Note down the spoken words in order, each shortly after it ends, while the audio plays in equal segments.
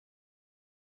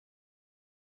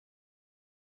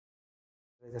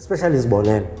Especially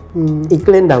Zibonele.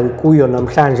 Iklenda kuyo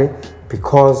namhlanje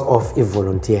because of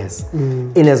volunteers.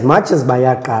 In as much as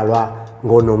bayaqalwa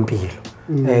ngonompilo.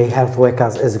 Health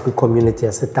workers as a community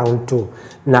as a town too.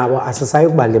 Nabo asasayo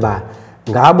kubalibala.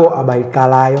 Ngabo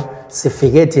abayiqalayo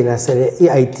sifike thina sele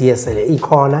idea sele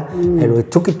ikhona and we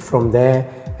took it from there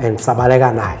and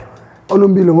sabaleka nayo.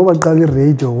 Onompilo ngoba qala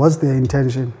radio, what's their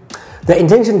intention? The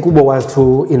intention kubo was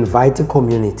to invite a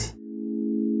community.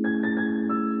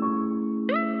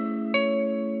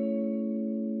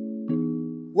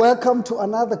 Welcome to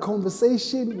another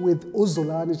conversation with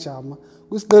Zolani Jama.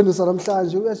 We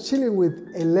are chilling with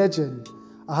a legend.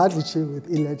 I hardly chill with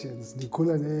legends. I'm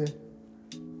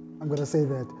going to say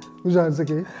that.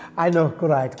 Okay? I know,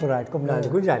 correct. Okay.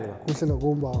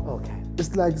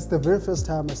 It's like it's the very first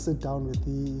time I sit down with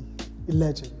the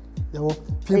legend. You know,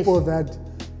 people that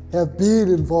have been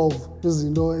involved, because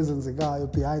you know,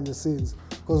 behind the scenes.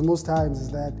 Because most times is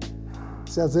that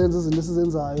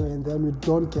and then we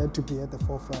don't get to be at the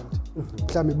forefront.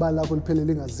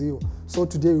 So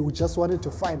today we just wanted to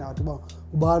find out about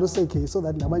so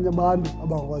that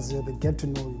they get to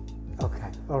know you.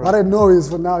 Okay, all right. What I know is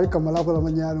for now,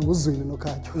 Zweli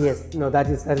Nokhatywa. Yes, no, that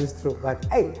is true. But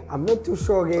hey, I'm not too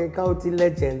sure about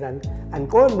legends and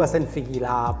God wasn't figure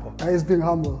up. He's being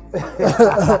humble.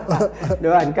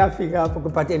 No, I can't figure out.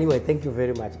 But anyway, thank you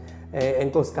very much.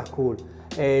 And cool.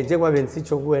 I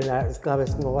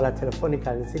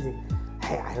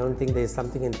don't think there's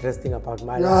something interesting about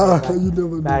my life.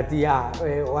 But yeah,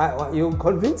 you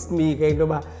convinced me.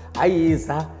 No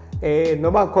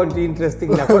interesting.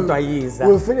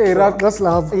 We'll figure it out. Let's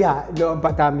laugh. Yeah, no,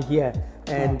 but I'm here.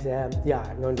 And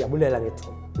yeah, no, yeah,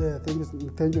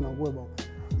 thank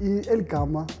you. El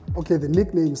Gama, okay, the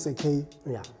nickname is K.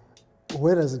 Yeah.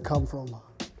 Where does it come from?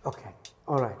 Okay.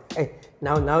 All right. Hey,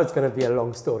 now it's going to be a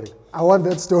long story. I want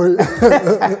that story.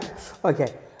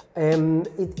 Okay.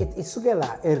 It's a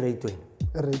radio.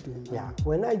 Yeah.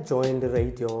 When I joined the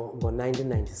radio in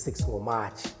 1996 in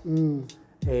March,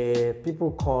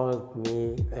 people called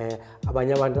me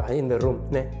in the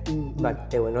room, but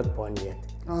they were not born yet.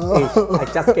 I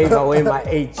just gave away my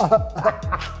age.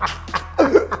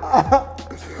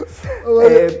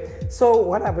 So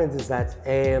what happens is that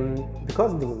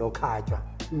because of Nokhatywa,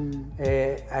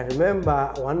 I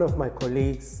remember one of my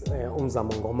colleagues,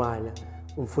 Syambonga,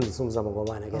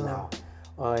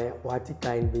 wathi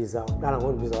kind biza,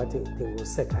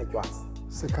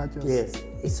 yes,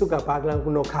 isuka phakla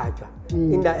kuNokhatywa.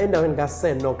 Endaweni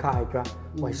kaSenokhatywa,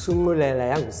 washunqulela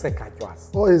yanguSekhatywa.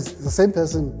 Oh, it's the same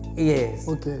person? Yes.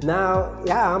 Okay. Now,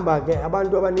 yahamba ke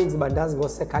abantu abaninzi bandazi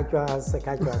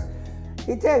ngoSekhatywa.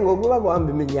 Ithe ngokuba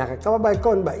kuhamba iminyaka xa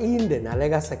bayiqonda ba inde nale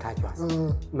kaSekhatywa.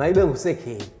 Mayibe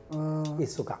nguSekheyi.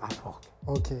 Isuka apho.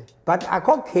 Okay. But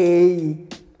akho K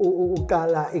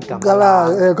uqala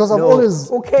igama. Because I'm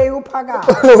always okay uphakathi.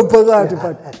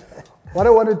 But what I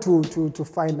wanted to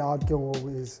find out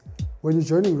is when you're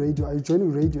joining radio, are you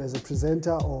joining radio as a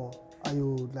presenter or are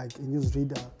you like a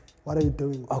newsreader? What are you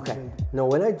doing? Okay. No,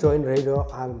 when I join radio,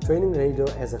 I'm joining radio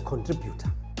as a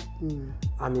contributor.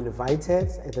 I'm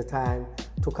invited at the time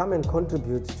to come and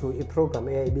contribute to a program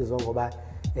at the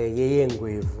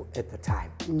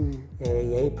time.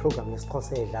 A program is called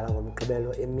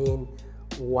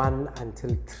 1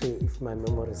 until 3, if my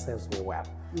memory serves me well.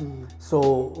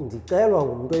 So ndicelwa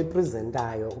ngumuntu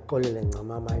oyipresentayo uxolele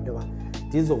Ncamama intoba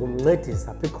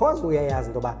ndizokumncedisa because uyayazi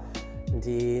intoba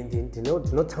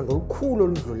ndinothando olukhulu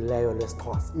oludlulileyo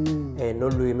lwesiXhosa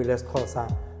nolwimi lwesiXhosa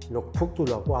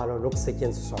nokuphuculwa kwalo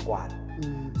nokusetyenziswa kwalo.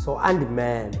 So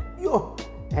andiman yo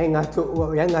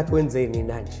yangathi wenzeni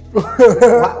nanje.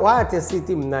 Wathi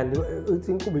sithi mna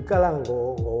uthi inkqubo iqala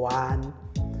ngo-1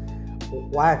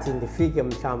 wathi ndifike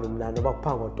mhlawumbi mna noba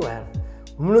kupha ngo-12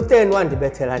 umntu 10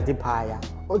 wandibethela ndiphaya.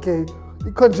 Okay,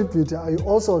 you contributor, are you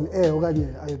also on air or are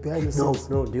you behind the scenes?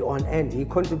 No, the on air, the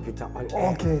contributor on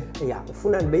air. Okay. Yeah,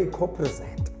 ufuna ndibe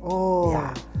co-presenter. Oh.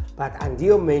 Yeah, but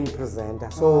ndiyo main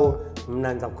presenter, so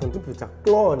mna ndiza-contributor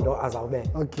kuloo nto azawube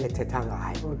ethetha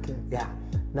ngayo. Okay. Yeah.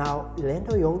 Now, le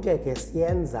nto yonke ke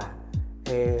siyenza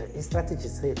istrategy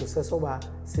sethu sesoba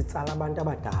sitsala abantu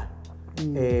abadala.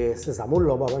 Sizama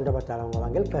uloba abantu abadala ngoba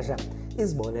ngeli xesha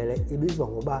izibonele ibizwa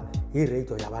ngoba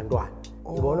yiradio yabantwana.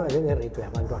 Ibonwa njengeradio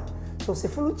yabantwana. So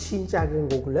sifuna utshintsha ke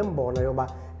ngoku le mbono yoba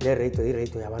le radio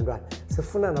yiradio yabantwana.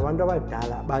 Sifuna nabantu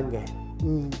abadala bangene.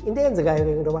 Into eyenzekayo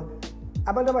ke into yoba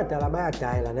abantu abadala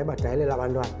bayadayela nebadayelela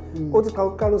abantwana. Uthi xa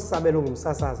uqala usabela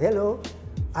ungumsasazi, hello,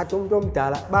 athi umuntu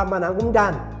omdala bamba nanku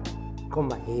umntana.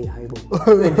 Komba hey hayibo.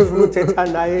 Ndifuna uthetha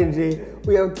naye nje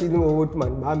uyawuthini ngokuthi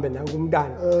mandihambe nanku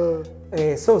umntana.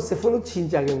 So sifuna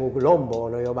ukutshintsha ke ngoku lo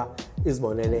mbono yoba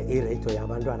izibonele iradio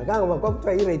yabantwana kangoba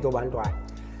kwakuthiwa iradio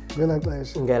yabantwana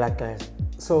ngela xesha.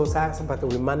 So but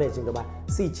we manage into yoba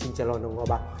siyitshintshe loo nto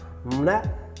ngoba mna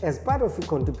as part of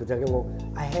i-contributor ke ngoku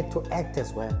I had to act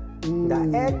as well.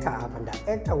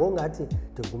 Nda-acta ngongathi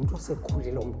ndingumntu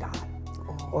osekhulile omdala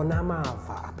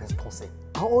onamava apha esiXhoseni.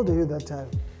 How old are you that time?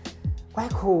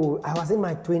 Quite cool. I was in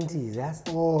my 20s, yes.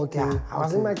 Oh, okay. Yeah, I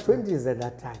was in my 20s at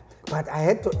that time. But I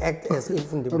had to act as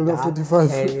if in the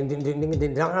 45. And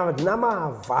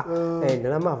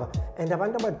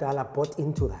abantu abadala bought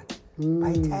into that.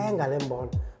 Bayithenga le mbono.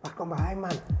 Bakhomba hayi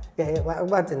man.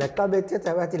 Bathi naxa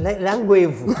bethetha bathi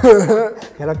langwevu.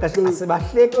 Ngelo xesha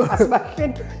asibahleki.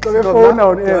 Xa befowuna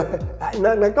on air.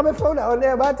 Naxa befowuna on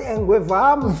air bathi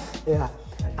engwevam. Yeah.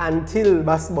 Until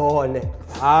basibone.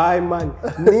 Hayi man.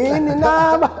 Nini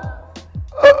naba?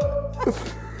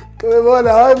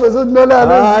 Kebona hayi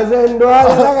besonolana.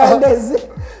 Azendwala kanti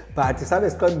but sabe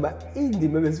siqonda ba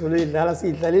indima besifuna idlala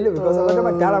siyidlalile because abantu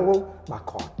abadala ngoku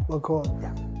bakhona.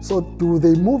 Yeah. So do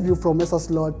they move you from a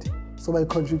slot so by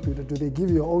contributor? Do they give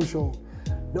you your own show?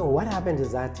 No, what happened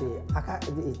is that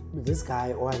this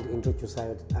guy who I introduced,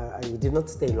 he did not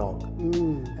stay long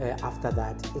after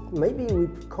that. Maybe we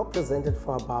co-presented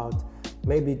for about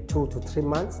maybe 2 to 3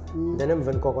 months. Then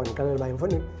emveni koko ndixelele uba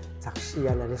yimfondini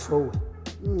sakushiyana le show.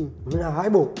 Mna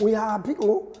hayibo uyaphi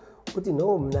ngoku? Uthi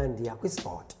no mna ndiya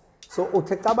kwisport. So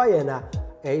uthe xaba yena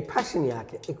passion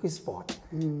yakhe ekwisport.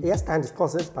 Iyasithanda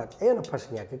isiXhosa but eyona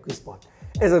passion yakhe ekwisport.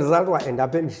 As a result wa end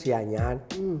up endishiya nyhani.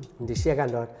 Ndishiya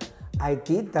kandoda. I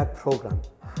did that program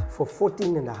for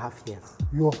 14 and a half years.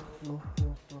 Yo.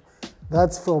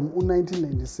 That's from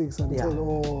 1996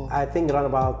 until I think around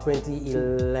about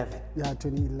 2011. Yeah,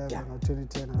 2011 or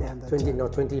 2010. Yeah,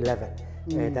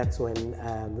 2011. That's when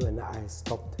I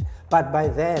stopped. But by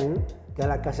then,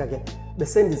 ngela xesha ke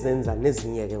besendizenza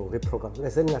nezinye ke ngeprogram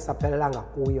besendingasaphelelanga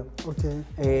kuyo.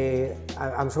 Okay.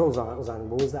 I'm sure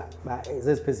uzangibuza ba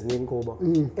zeziphi ezinye inkqubo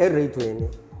eradioweni.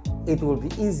 It will be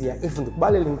easier if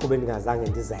ndikubalela inkqubo endingazange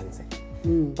ndizenze.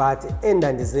 But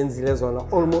endandizenzile zona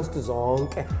almost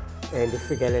zonke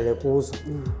ndifikelele kuzo.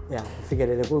 Yeah,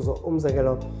 ndifikelele kuzo.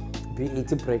 Umzekelo be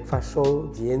it breakfast show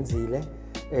ndiyenzile,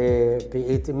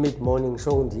 be it mid morning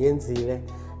show ndiyenzile,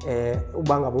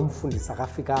 uba ngaba umfundisi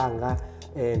akafikanga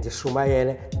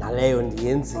ndishumayele naleyo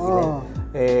ndiyenzile.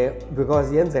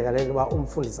 Because yenzeka le nto uba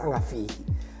umfundisi angafiki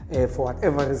for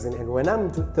whatever reason, and when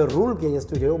I'm to the rule ke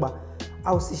yestudio uba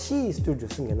awusishiyi studio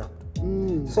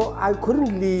singenamntu. So I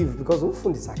couldn't leave because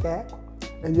umfundisi akekho.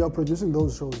 And you are producing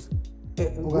those shows?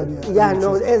 Yeah,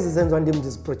 no, ezi zenziwa ndim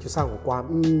ndiziproducer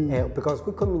ngokwam. Because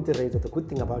kwi-community radio, the good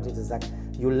thing about it is that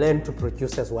you learn to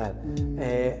produce as well.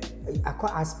 Akho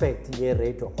aspect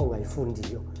ye-radio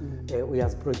ongayifundiyo.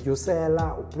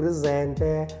 Uyaziproducela,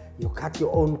 upresente, you cut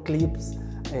your own clips.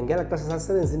 Ngela xesha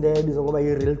sasisebenzisa into ebizwa ngoba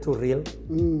yi-reel to reel.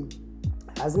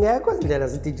 Azingekho izindlela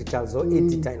zi-digital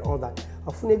zo-editor and all that.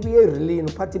 Afuneka uye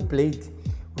erelini uphathe iblade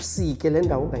usike le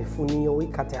ndawo ongayifuniyo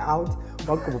uyikhathe out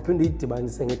wakugqiba uphinde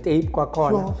uyidibanise ngetape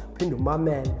kwakhona uphinde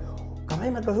umamele. Ngamanye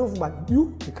amaxesha uvuba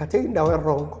ndikhathe indawo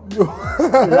erongo.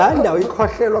 Laa ndawo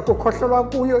ikhohlelwa kukhohlelwa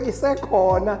kuyo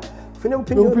isekhona. Funeka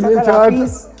uphinde uyothatha la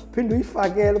piece uphinde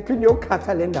uyifakele uphinde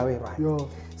uyokhatha le ndawo right.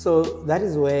 So that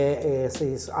is where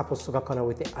apho sisuka khona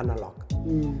with the analog.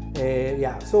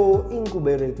 Yeah, so inkqubo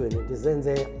eradioweni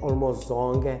ndizenze almost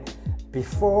zonke.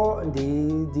 Before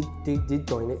did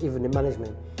join even the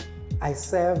management, I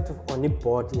served on the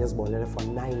board Zibonele for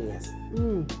 9 years.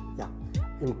 Yeah,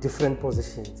 in different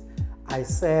positions. I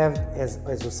served as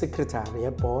a secretary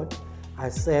at board, I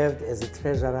served as a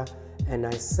treasurer, and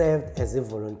I served as a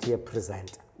volunteer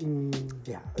presenter.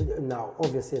 Yeah, now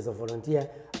obviously as a volunteer,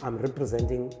 I'm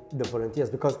representing the volunteers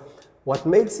because what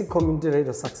makes the community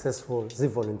radio successful is the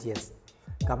volunteers.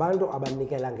 Ngabantu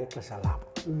abanikela ngexesha labo.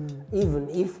 Even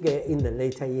if in the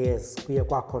later years kuye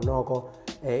kwakho noko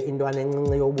intwana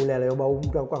encinci yobulela yoba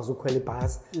umuntu akwazi ukukhwela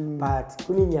ibhasi, but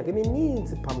kwiminyaka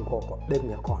emininzi phambi koko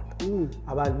bekungekhona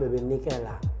abantu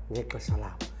bebenikela ngexesha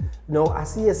labo. No,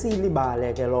 asiye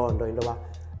siyilibale ke loo nto into yoba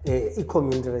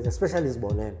i-community radio, especially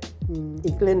Zibonele,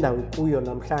 ikule ndawo ikuyo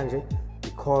namhlanje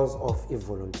because of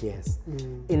i-volunteers.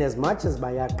 In as much as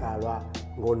bayaqalwa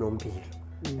ngoonompilo,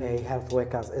 health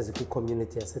workers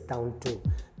ezikwi-community yase-town 2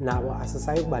 nabo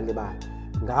asisayi kubalibala.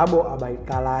 Ngabo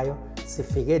abayiqalayo,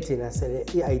 sifike thina sele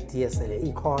i-idea sele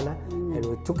ikhona, and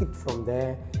we took it from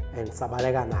there and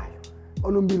sabaleka nayo.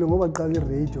 Onompilo ngoba qala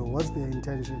i-radio, what's their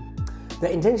intention?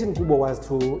 The intention kubo was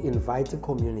to invite the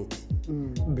community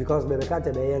because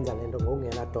bebekade beyenza lento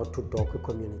ngokungena door to door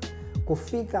kwi-community.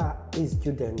 Kufika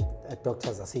i-student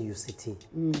doctors ase-UCT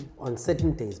on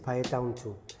certain days phaya e-town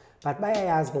 2. but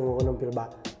bayayazi ke ngokonompilo ba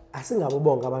asingabo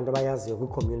bonke abantu abayaziyo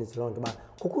kwi-community loo nto ba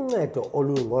kukho uncedo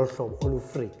olungolu hlobo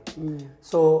olu-free.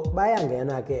 So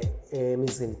bayangena ke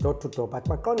emizini door to door but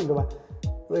baqonda into yoba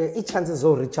ii-chances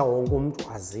zoreacha wonke umntu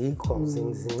azikho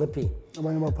zinciphile.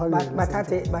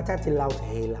 Bathathe i-loud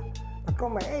hailer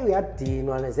baqonda uba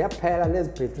uyadinwa ziyaphela nezi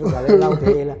bhetri zale loud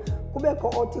hailer kubekho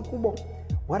othi kubo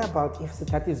what about if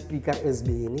sithathe izipika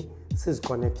ezibini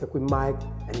siziconnecte kwi-mic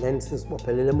and then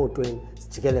sizibophelele emotweni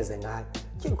sijikeleze ngayo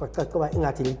kwacaca uba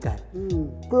ingathi licala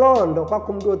kuloo nto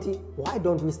kwakho umntu othi why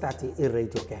don't we start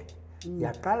i-radio ke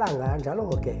yaqala nganjalo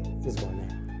ke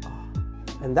izibonele.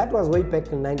 And that was way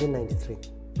back in 1993.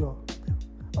 Sure.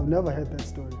 I've never heard that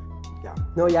story. Yeah.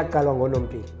 No, yaqalwa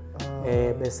ngonompilo.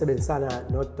 Besebenzisana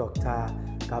no Dr.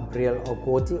 Gabriel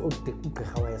Ogoti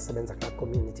ugqirha wayesebenza kula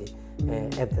community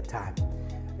at the time.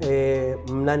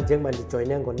 Mna njengoba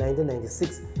ndijoyine ngo-1996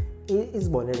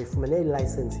 izibonele ifumene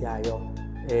i-license yayo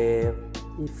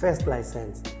i-first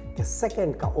license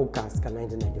nge-2nd ka-August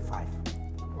ka-1995.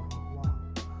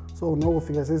 So no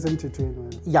ufika seyisemthethweni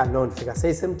wena? Yeah, no ndifika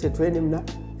seyisemthethweni mna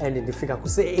and ndifika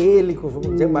kuse-early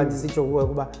njengoba ndisitsho kuwe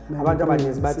ukuba abantu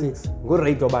abaninzi bathi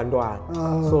nguradio bantwana.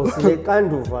 So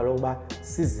sinexanduva lokuba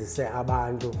sizise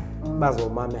abantu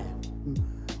bazomamela.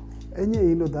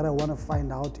 Enye into that I want to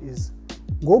find out is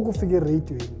ngoku ufike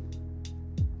erayidweni,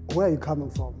 where are you coming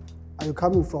from? Are you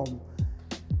coming from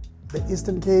the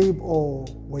Eastern Cape or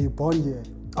were you born here?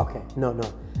 Okay, no.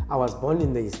 I was born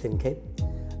in the Eastern Cape.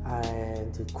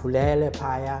 Ndikhulele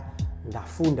phaya,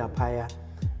 ndafunda phaya.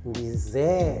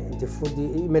 Ndifundi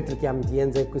imatric yam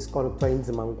ndiyenze kwisikolo kuthiwa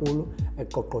iNzimankulu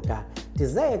eQoqotana.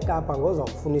 Ndize eKapa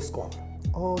ngozawufuna isikolo.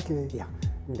 Okay. Yeah.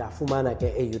 Ndafumana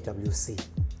ke e-UWC.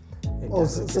 Oh,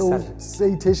 so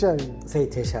say tertiary. Say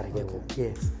tertiary ke ngoku.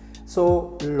 Yes.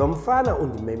 So lo mfana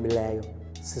undimemileyo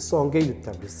sisonke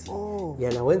e-UWC.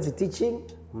 Yena wenza teaching,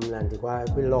 mna ndikwa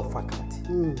kwi-law faculty.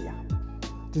 Yeah.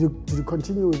 Did you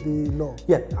continue with the law?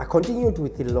 Yeah, I continued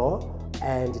with the law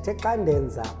and xa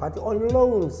ndenza but on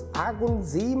loans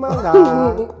akunzima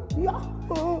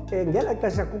ngela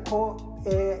xesha kukho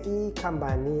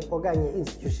i-company okanye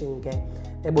i-institution ke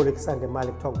ebolekisa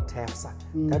ngemali kuthiwa nguTEFSA.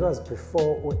 That was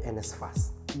before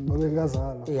uNSFAS.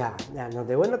 Yeah, no,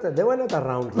 they were not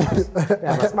around yet.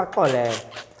 Yeah, basibaxolele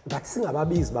but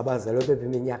singababizi babazelwe bephi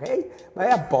iminyaka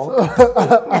bayabhonga.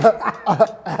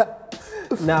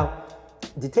 Now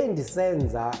ndithe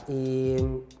ndisenza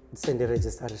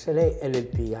sendirejistarisele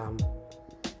i-LLP yam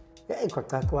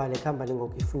kwacaciwa le company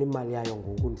ngoku ifuna imali yayo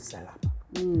ngoku ndiselapha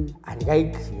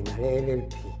andikayigqibi nale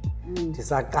LLP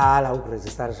ndisaqala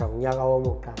ukurejistarisha unyaka wam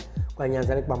wokuqala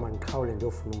kwanyanzeleka uba mandiqhawule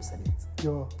ndiyofuna umsebenzi.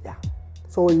 Yeah.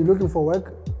 So when you're looking for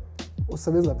work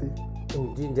usebenza phi?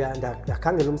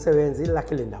 Ndakhangela umsebenzi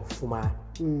luckily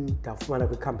ndawufumana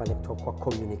kwi-company ekuthiwa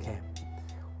kwaCommunicare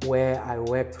where I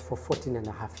worked for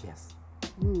 14.5 years.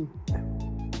 Yeah.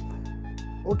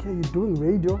 Okay, you're doing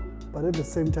radio, but at the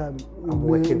same time, I'm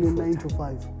working full 9 to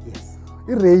 5. Yes.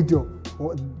 In radio,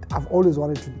 I've always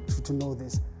wanted to know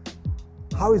this.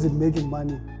 How is it making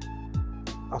money?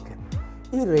 Okay.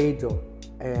 In radio,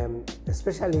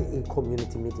 especially in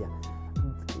community media,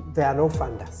 there are no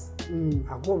funders.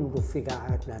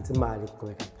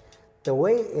 The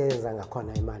way is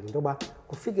angakhona imali ndoba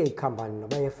kufike icompany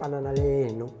noba efana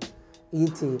naleno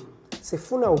ithi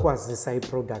sifuna ukwazisa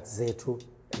i-products zethu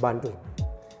ebantwini.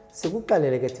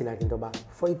 Sikuqalele ke thina ke ndoba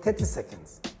for 30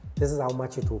 seconds this is how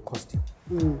much it will cost you.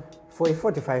 For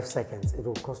 45 seconds it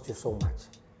will cost you so much.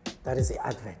 That is the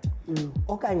advert.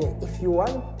 Okanye if you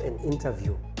want an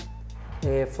interview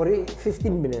for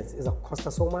 15 minutes is a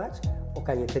cost so much,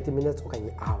 okanye 30 minutes,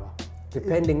 okanye hour,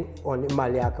 depending on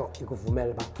imali yakho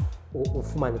ikuvumela ba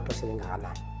ufumane ixesha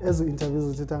elingakanani. Ezo interviews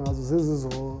uthetha ngazo zezi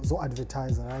zo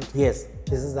advertiser, right? Yes,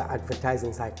 this is the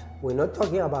advertising side. We're not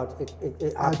talking about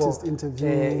artist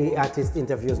interview. Artist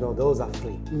interviews, no, those are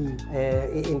free.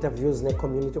 Interviews ne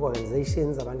community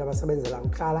organizations, abantu abasebenzela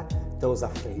uhlala, those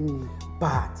are free.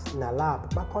 But nalapha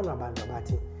bakhona abantu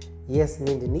abathi yes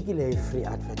nindinikile free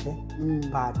advert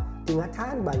but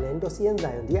ndingathanda ba lento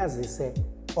siyenzayo ndiyazise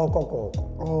okokoko.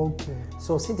 Okay.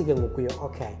 So sithi ke ngokuyo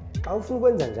okay. Xa ufuna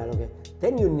ukwenza njalo ke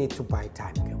then you need to buy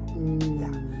time ke.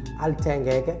 Yeah.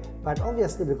 Alithengeke but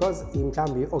obviously because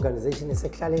mhlawumbi i-organization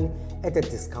esekuhlaleni at a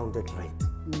discounted rate.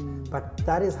 But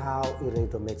that is how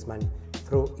i-radio makes money,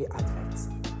 through i-adverts.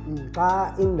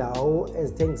 Xa indawo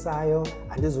ezithengisayo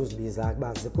andizuzibiza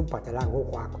kuba zikubhatalela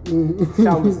ngokwakho.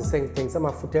 Mhlawumbi zithengisa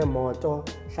amafutha emoto,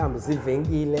 mhlawumbi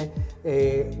zivenkile,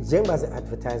 njengoba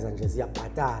zi-advertiser nje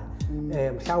ziyabhatala.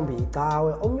 Mhlawumbi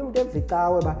icawe, omnye umuntu eva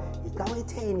icawe ba icawe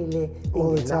etheni le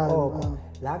ingena oko.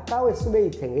 Laa cawe sube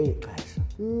ithenge ixesha.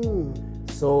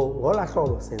 So ngola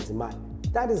hlobo senza imali.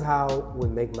 That is how we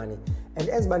make money. And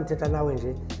as bandithetha nawe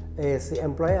nje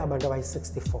si-employ abantu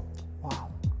abayi-64. Wow.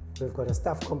 We've got a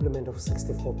staff complement of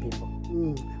 64 people.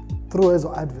 Through as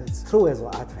adverts. Through as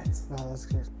adverts. Oh, that's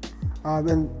great.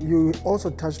 And you also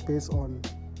touched base on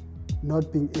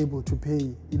not being able to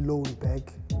pay a loan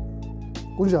back.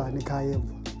 Kunjani ekhaya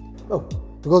emva? Oh.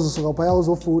 Because usuka phaya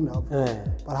uzofuna.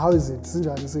 But how is it?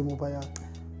 Sinjani isimo phaya?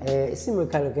 Isimo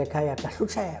ekhaya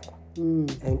kahlutsheko.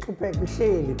 Inhlupheko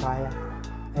ihleli phaya.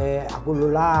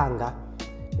 Akululanga.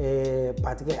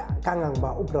 But ke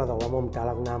kangangoba ubrother wami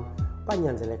omdala kunami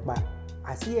banyanzeleka ba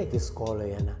asiyeke isikolo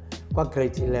yena kwa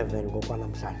grade 11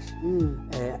 ngokwanamhlanje.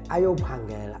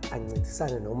 Ayophangela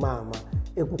ancedisane nomama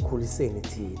ekukhuliseni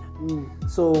thina.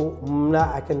 So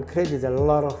mna I can credit a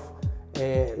lot of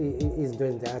izinto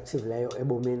enzi-achieve leyo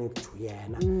ebomini to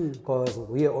yena because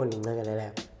nguye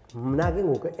ondincekeleleyo. Mna ke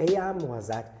ngoku eyam was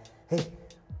that, hey,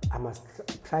 I must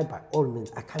try by all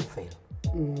means, I can't fail.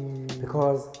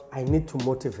 Because I need to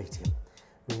motivate him.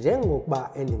 Njengokuba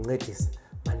endincedisa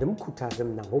mandimkhuthaze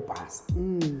mna ngobhasa.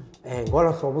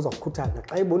 Ngolo hlobo uzokukhuthaza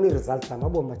xa ebona i-results zam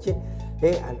abone bathi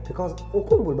hey, because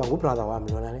ukhumbule uba ngubrother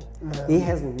wami lona le. He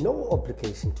has no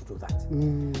obligation to do that.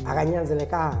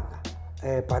 Akanyanzelekanga.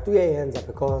 But uyayenza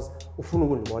because ufuna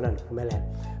ukundibona ndiphumelela.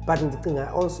 But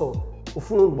ndicinga also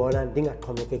ufuna ukundibona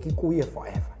ndingaxhomekeki kuye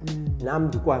forever. Nam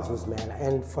ndikwazi uzimela,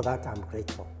 and for that I'm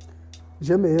grateful.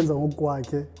 Njengoyenza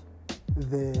ngokwakhe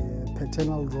the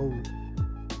paternal role,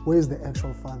 where is the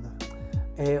actual father?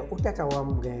 Utata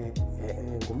wam ke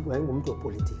ngumuntu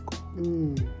opolitiko.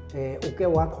 Uke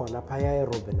wakhona phaya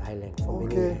eRobben Island for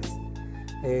many years.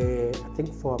 I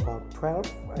think for about 12,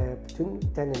 between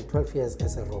 10 and 12 years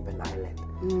as a Robben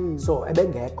Island. So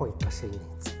ebengekho ixesha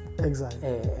elinintsi. Exactly.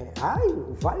 Hayi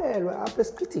uvalelwe apha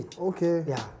esiqithini. Okay.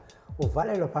 Yeah.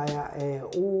 Uvalelwe phaya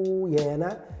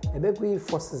uyena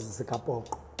ebekwi-forces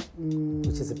zikapoqo,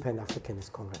 which is the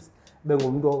Pan-Africanist Congress.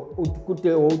 Bengumuntu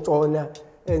kude utshona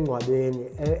engcwabeni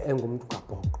engumntu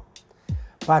kapoqo.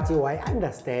 But I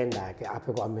understand ke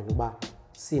apha kwameni uba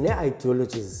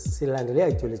sine-ideologies, silandele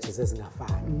ideologies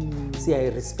ezingafani.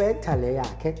 Siyayirespecta le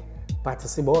yakhe, but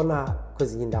sibona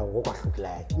kwezinye indawo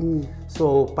ngokwahlukileyo.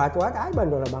 So, but what hayi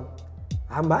bantwana bam,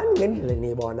 hambani ngendlela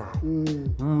niyibonayo.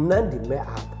 Mna ndime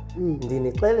apha,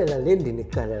 ndinixelela le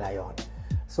ndinixelela yona.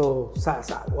 So,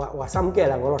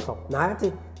 wasamkela ngolo hlobo.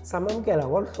 Nathi samamkela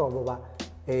ngolo hlobo uba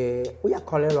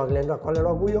uyakholelwa kule nto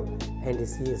akholelwa kuyo and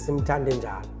simthande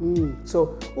njalo.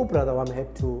 So, ubrother wam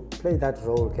had to play that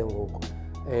role ke ngoku.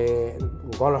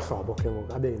 Ngolo hlobo ke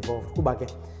ngoku abe involved kuba ke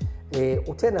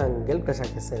uthena ngeli xesha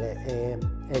ke sele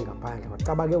engaphandle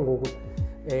wacaba ke ngoku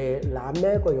la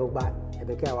meko yokuba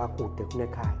ebeke wakude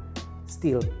kunekhaya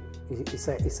still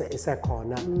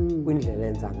isekhona kwindlela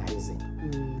enza ngayo izinto,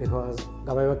 because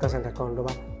ngamanye amaxesha ndaqonda into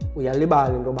yoba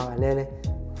uyalibala into yoba kanene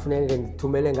funeke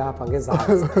ndithumele ngapha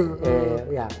ngezantsi.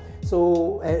 Yeah,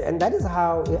 so and that is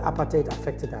how apartheid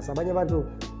affected us. Abanye abantu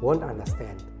won't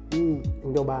understand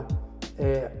into yoba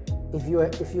if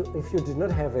you did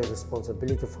not have a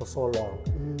responsibility for so long,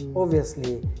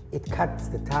 obviously it cuts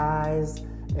the ties,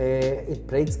 it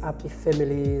breaks up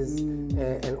families,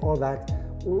 and all that.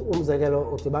 Umzekelo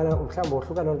udibana mhlawumbe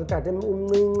uhlukana notata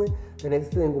umncinci, the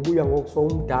next thing ubuya ngoku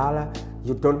sowumdala,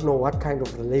 you don't know what kind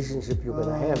of relationship you're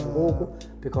gonna have ngoku,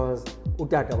 because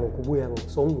utata ngoku ubuya ngoku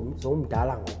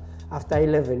sowumdala ngoku after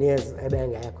 11 years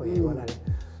ebengekho yona le.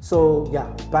 So yeah,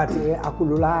 but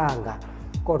akululanga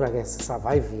kodwa ke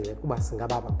survivile kuba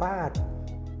singababa, but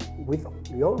with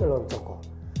yonke loo nto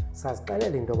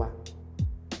sazixelela into yoba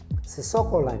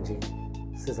sisokola nje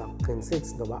siza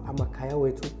kuqinisekisa into yoba amakhaya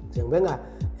wethu njengoba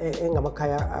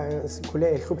engamakhaya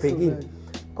sikhule ehluphekile,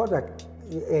 kodwa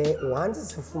once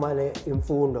sifumane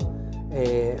imfundo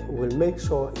will make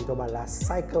sure into yoba la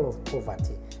cycle of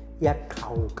poverty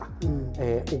iyaqhawuka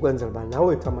ukwenzela uba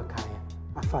nawethu amakhaya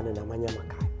afane namanye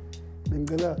amakhaya.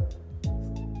 Bengicela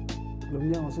lo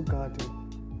mnyango sugade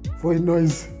for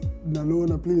noise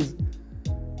nalona please,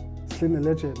 sine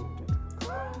legend.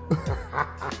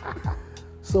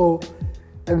 So,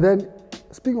 and then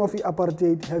speaking of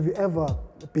apartheid, have you ever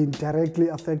been directly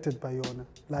affected by yona?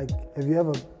 Like, have you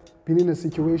ever been in a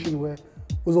situation where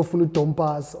uzofuna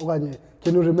udompas okanye,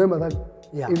 can you remember that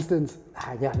instance?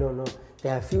 Yeah, no.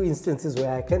 There are a few instances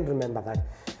where I can remember that.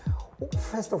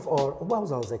 First of all, uba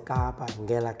uzawuze eKapa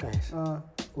ngela xesha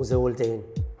uze Holden,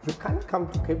 you can't come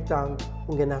to Cape Town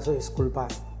ungenaso i-school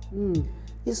pass.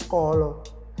 Isikolo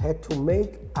had to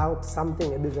make out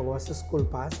something ebizwa ngoba si-school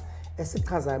pass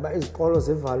esichazayo uba izikolo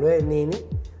zivalwe nini,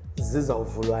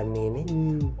 zizawuvulwa nini,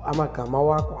 amagama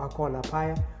wakho akhona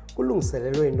phaya,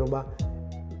 kulungiselelwe into yoba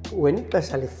wena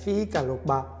ixesha lifika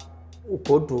lokuba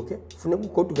ugoduke funeka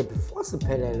ugoduke before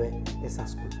siphelelwe esa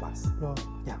school bus.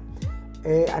 Yeah.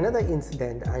 Another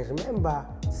incident I remember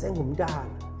sengumntana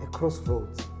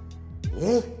crossroads.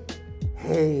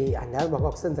 Hey, andazi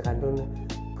kwakusenzeka ntoni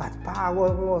but phaa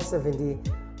ngo-70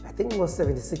 I think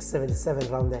ngo-76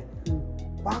 77 around there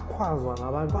kwakhwazwa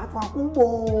ngabantu bathi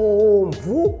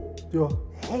wakubomvu.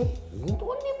 Hey,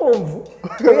 yintoni ibomvu?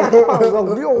 Uyakhwazwa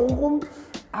nguye wonke umntu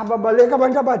ababaleka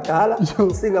abantu abadala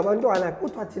singabantwana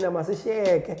kuthiwa thina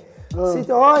masishiyeke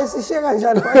sithi hoyi sishiyeka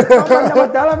njani abantu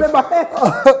abadala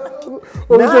bebaleka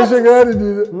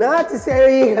nathi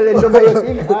siyayoyika le nto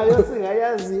bayoyikayo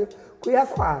singayaziyo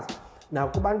kuyakhwaza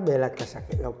nakubantu bela xesha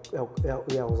ke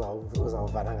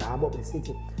uzawuvana ngabo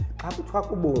besithi xa kuthiwa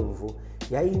kubomvu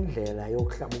yayindlela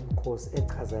yokuhlaba umkhosi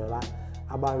echazela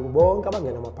abantu bonke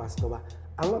abangena amabhasi noba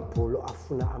amabhulu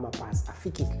afuna amabhasi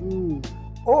afikile.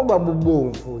 Oba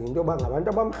bubomvu into yoba ngabantu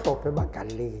abamhlophe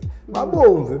bagalelekile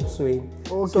babomvu ebusweni.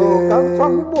 So xa kuthiwa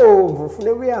kubomvu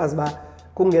funeka uyazi uba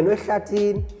kungenwe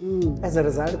ehlathini. As a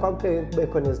result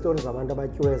kwakubekho nezitori zabantu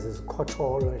abatyiwe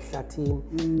zizikhotsholo ehlathini.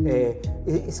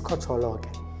 Isikhotsholo ke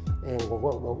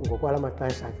ngokwala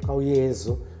maxesha xa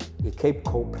uyezu yi-Cape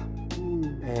Cobra.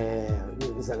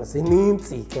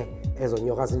 Zinintsi ke ezo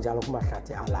nyoka zinjalo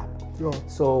kumahlathi alapha.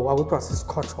 So kwakuthiwa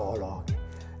sisikhotholo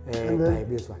ke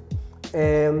ngayibizwa.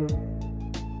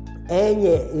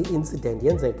 Enye i-incident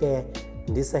yenzeke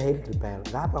ndise-Heidelberg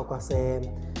ngapha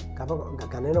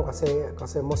nganeno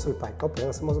kwase-Mosselbaai xa ubheka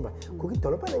kwase-Mosselbaai kukho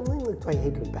idolopana encinci kuthiwa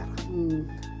yi-Heidelberg.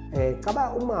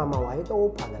 Caba umama wayeke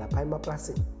wophangela phaa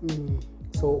emaplasini.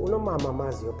 So unomama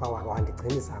amaziyo phaa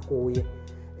wandigcinisa kuye.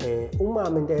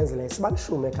 Umama into eyenzileyo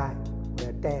sibalishumi ekhaya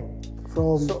uya-10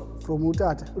 from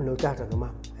utata notata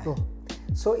nomama.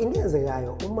 So into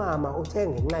eyenzekayo umama uthe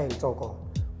ngenxa yentsokolo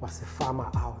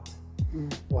wasifama out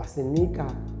wasinika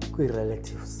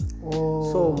kwii-relatives.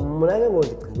 So mna ke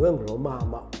ngondigcinwe ngulo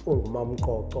mama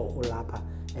ungumamqoqo olapha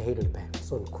eHeidelberg.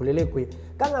 So ndikhulele kuye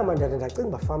kangamandana ndacinga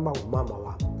uba fanuba ngumama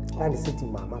wam xa ndisithi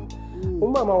mama.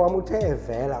 Umama wam uthe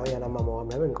evela oyena mama wam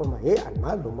nabe ndiqonda uba heyi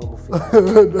andimazi lo mama ufika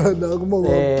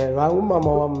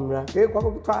umama wam mna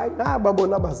kwakuthiwa hayi naba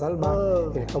bona abazali bam.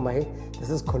 Ndiqonda uba heyi this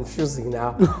is confusing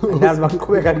now andazi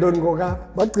baqhubeka ntoni ngokapha.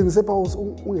 Bagcinise phaa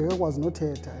ungekakwazi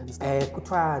nothetha.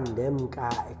 Kuthiwa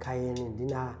ndemka ekhayeni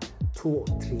ndina 2 or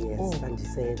 3 years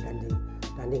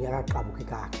ndandingekaqabuki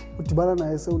kakhe. Udibana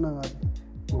naye sewunangaphi?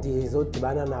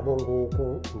 Ndizodibana nabo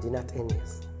ngoku ndina 10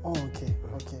 years. Okay.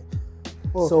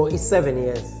 So i7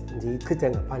 years ndiyichithe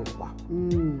ngaphandle kwabo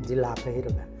ndilapha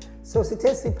eHeidelberg. So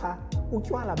sithe sipha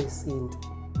utywala besintu.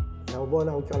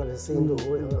 Uyawubona utywala besintu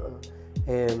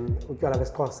utywala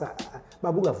besiXhosa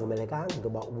babungavumelekanga into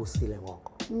yoba ubusile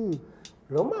ngoko.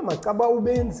 Lo mama caba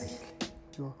ubenzile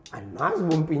andimazi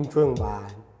bumpintshwe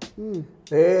ngubani.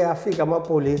 Afika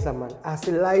amapolisa mani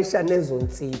asilayisha nezo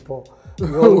ntsipho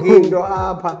yonke into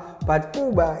apha but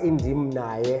kuba indim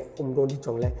naye umntu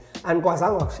ondijongileyo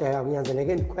andikwazanga ukushiyeka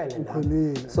kunyanzeleke ndikhwele ndawo.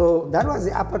 So that was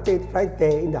the apartheid right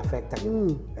there in the factor.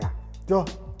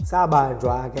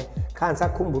 Sabanjwa ke khange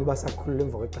sakhumbula uba sakhulula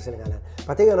emva kwexesha elinganani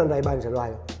but eyona nto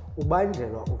ayibanjelwayo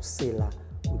ubanjelwa ukusila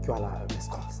utywala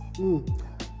besiXhosa.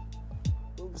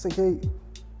 Okay,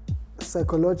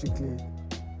 psychologically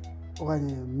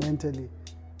okanye mentally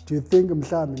do you think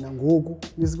mhlawumbi nangoku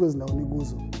nisikwezi ndawo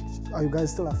nikuzo are you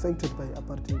guys still affected by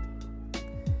apartheid?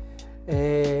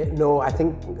 No, I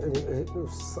think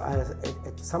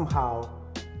somehow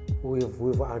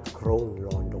we've outgrown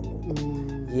loo nto.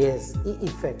 Yes,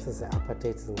 i-effects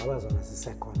ze-apartheid zingaba zona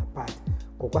zisekhona but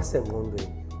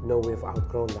ngokwasengqondweni no, we've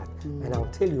outgrown that. And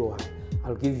I'll tell you why.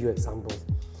 I'll give you examples.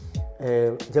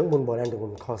 Njengoba ndibona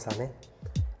ndingumXhosa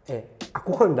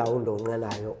akukho ndawo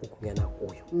ndonqenayo ukungena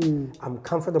kuyo. I'm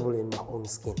comfortable in my own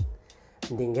skin.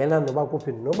 Ndingena noba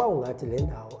kuphi noba ungathi le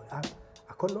ndawo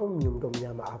akho nomnye umntu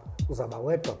omnyama apha uzawuba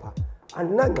wedwa phaa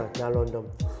andinangxaki naloo nto.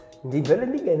 Ndivele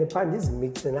ndingene phaa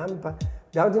ndizimixe nami phaa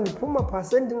ndawuthi ndiphuma phaa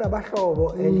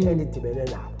sendinabahlobo endidibene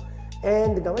nabo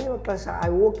and ngamanye amaxesha I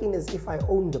walk in as if I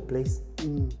own the place.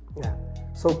 Yeah,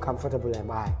 so comfortable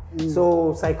am I.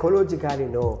 So psychologically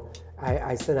no,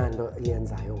 ayisenanto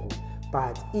iyenzayo ngoku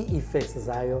but i-effects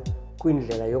zayo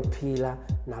kwindlela yokuphila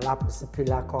nalapho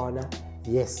siphila khona,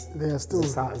 yes, they are still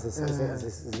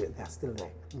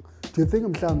there. Do you think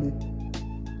mhlawumbi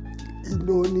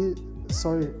intoni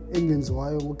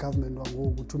engenziwayo ngu-government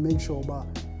wangoku to make sure uba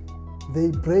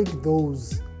they break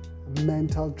those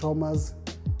mental traumas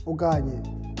okanye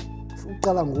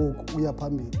uqala ngoku uya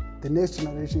phambili the next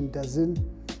generation doesn't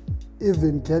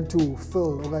even get to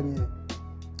feel okanye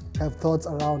have thoughts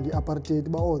around the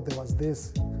apartheid, but oh, there was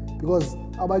this, because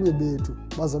abanye bethu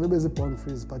bazabe bezi-born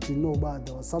freeze, but you know but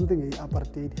there was something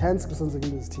apartheid, hence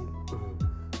kusenzekile izithile.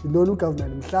 Yintoni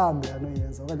ugovernment mhlambe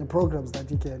anoyenza okanye programs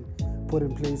that you can put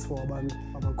in place for abantu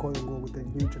abakhoyo ngoku the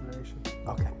new generation?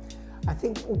 Okay, I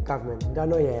think ugovernment into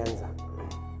anoyenza,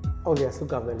 obviously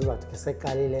ugovernment uzawuthi ke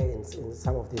seqalile in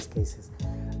some of these cases,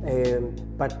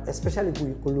 but especially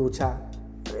kulutsha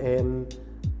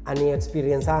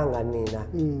ani-experienceanga nina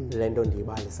le nto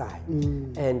ndiyibalisayo,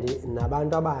 and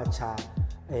nabantu abatsha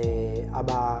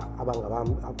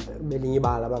belinye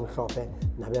ibala abamhlophe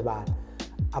nabebala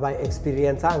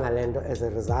aba-experienceanga le nto, as a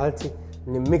result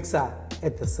ni-mixa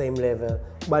at the same level,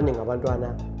 uba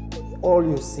ningabantwana all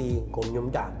you see ngomnye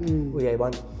umntana,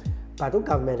 uyayibona. But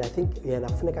ugovernment I think yena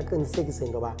kufuneka aqinisekise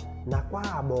into yoba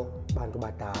nakwabo bantu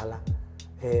badala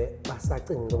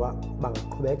basacinga into yoba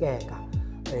bangaqhubekeka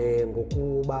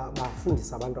ngokuba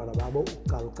bafundisa abantwana babo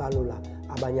ucalucalula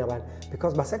abanye abantu,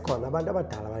 because basekhona abantu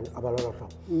abadala abalolo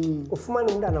hlobo.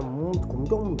 Ufumane umntana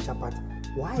ngumntu omtsha, but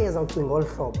why ezawucinga olu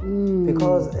hlobo?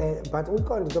 Because but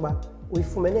uyiqonda into yoba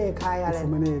uyifumene ekhaya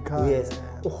le. Yes,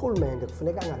 urhulumente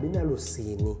kufuneka angabi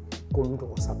nalusini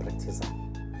kumntu osapraktisa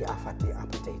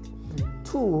i-apartheid.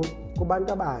 Two,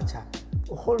 kubantu abatsha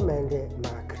urhulumente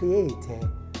makacreate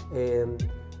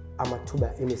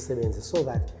amathuba emisebenzi so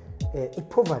that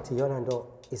i-poverty yona nto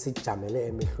isijamele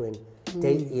emehlweni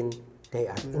day in day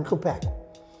out, intlupheko.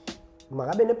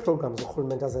 Makabe nee-programs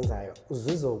urhulumente azenzayo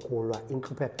zizokulwa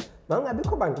intlupheko,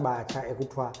 makungabikho bantu batsha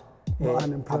ekuthiwa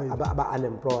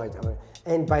aba-unemployed.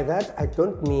 And by that I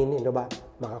don't mean into yoba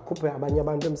makakhuphe abanye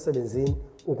abantu emsebenzini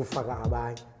ukufaka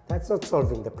abanye. That's not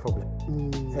solving the problem.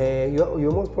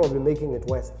 You're most probably making it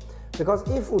worse, because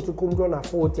if uthi kumntu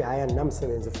ona-40 hayi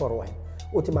andinamsebenzi for wena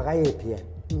uthi makayephi yena,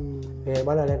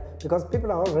 because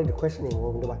people are already questioning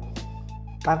ngoku into yoba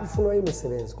xa kufunwa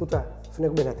imisebenzi kuthiwa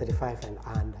funeka ube na-35 and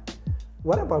under.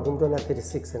 What about umntu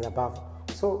ona-36 and above?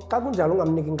 So xa kunjalo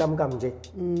ungamniki inkamnkam nje,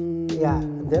 yeah,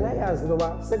 then ayazi into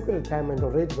yoba sekwi-retirement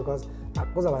already, because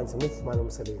kuzawuba nzima ufumana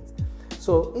umsebenzi.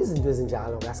 So izinto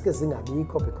ezinjalo ngaske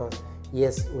zingabikho, because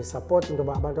yes, we support into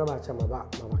yoba abantu abatsha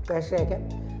mabaqesheke,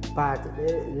 but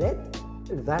let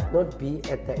that not be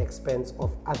at the expense of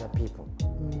other people.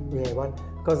 Yeah,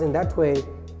 because in that way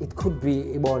it could be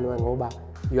ibonwe ngoba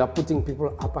you are putting people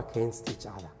up against each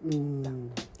other.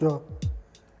 Yeah.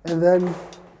 And then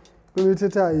when we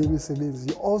teta imisebenzi,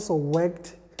 you also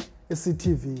worked at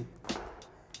CTV.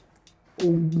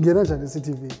 Ungena njani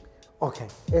CTV? Okay,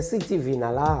 CTV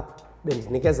nalapho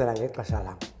bendinikezela ngexesha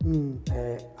lam.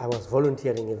 I was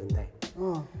volunteering even there.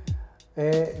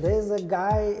 There's a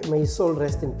guy, may his soul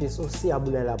rest in peace,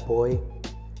 Siyambonga boy.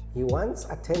 He once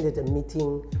attended a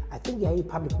meeting, I think a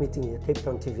public meeting at Cape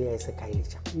Town TV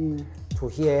to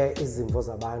hear izimvo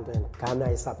zabantu and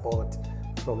Ghana support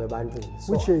from abantu.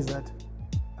 So, which year is that?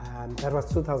 That was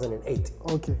 2008.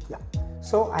 Okay. Yeah.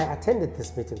 So I attended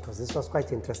this meeting because this was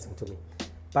quite interesting to me.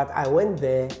 But I went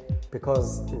there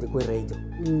because ndikwi radio.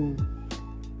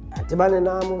 Adibane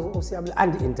nami uSiyambonga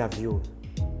and interview.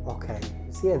 Okay.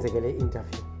 Siyenzekele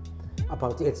interview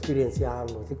about the experience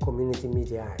yami with the community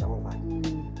media and all that.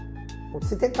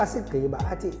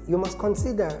 You must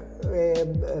consider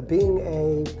being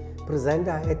a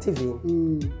presenter at TV.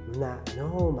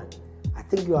 No man, I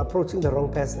think you are approaching the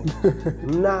wrong person.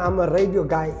 I'm a radio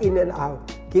guy in and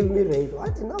out. Give me radio. I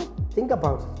don't know. Think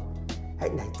about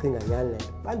it.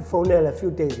 I phoned a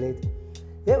few days later.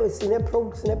 Yeah, we seen a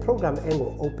program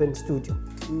Open Studio.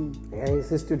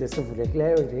 It's a studio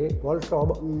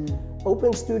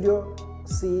Open Studio.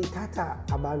 See tata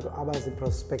abantu abazi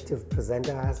prospective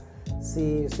presenters,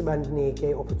 see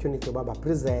sibanike opportunity baba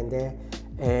present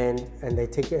and they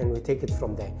take it and we take it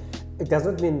from there. It does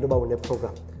not mean ndoba une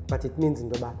program, but it means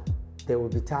ndoba there will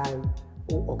be time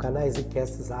organize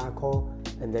guests zakho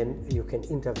and then you can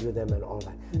interview them and all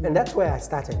that. And that's where I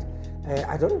started.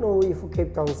 I don't know if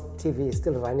Cape Town TV is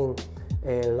still running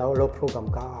a low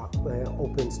program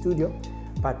Open Studio,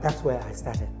 but that's where I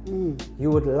started. You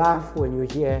would laugh when you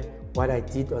hear what I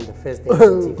did on the first day of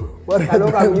TV. I know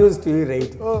I'm used to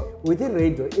radio. With the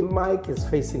radio, the mic is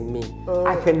facing me.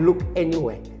 I can look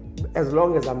anywhere as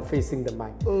long as I'm facing the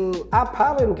mic.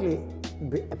 Apparently,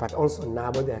 but also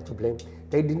now they are to blame.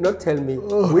 They did not tell me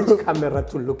which camera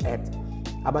to look at.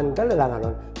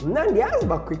 Camera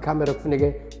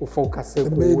focus the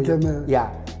main camera. Yeah,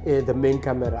 the main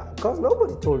camera. Because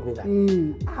nobody told me that.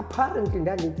 Apparently,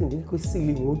 that didn't go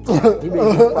ceiling.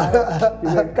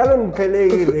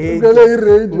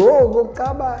 No,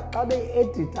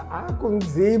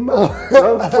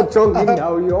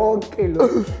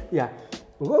 editor. Yeah.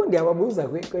 Go ndiyababuza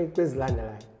kwezilanda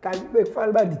la kanti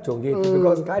bekufanele bandijonge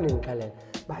because kandinikhalela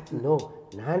but no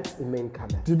nansi i-main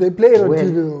camera. Did they play it on Well,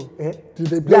 TV though? Eh? Did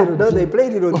they play Yeah, it on no, TV? they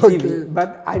played it on Okay. TV,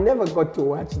 but I never got to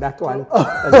watch that one.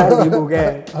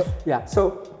 Yeah,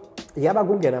 so yaba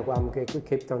kungena kwami ke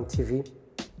Cape Town TV,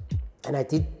 and I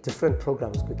did different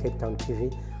programs with Cape Town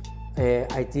TV.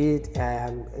 I did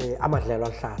amadlelo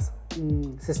ahlaza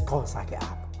sisixhosa ke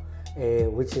apho,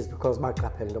 which is because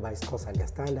baqaphela into yoba isixhosa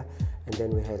understand, and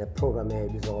then we had a program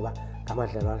ebizwa ngoba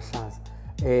ngamadlelo ahlaza,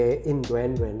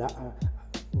 indwendwe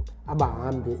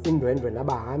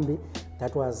nabahambi.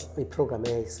 That was a program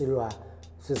eyayisilwa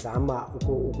sizama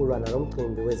ukulwa nalo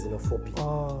mcimbi we-xenophobia.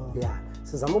 Yeah,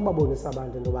 sizama ukubabonisa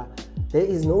abantu into yoba there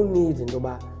is no need into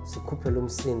yoba sikhuphele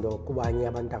umsindo kubanye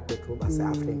abantakwethu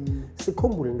base-Afrika.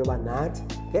 Sikhumbule into yoba nathi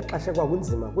ngexesha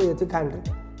kwakunzima kwethu country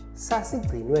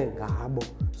sasigcinwe ngabo,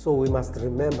 so we must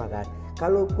remember that.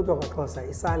 Kaloku kuthiwa kwaXhosa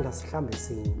isandla sihlambe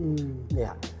esinye.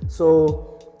 Yeah, so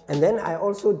and then I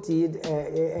also did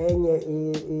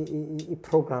a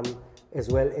program as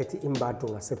well at Imbadu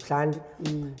ngasePhlanti.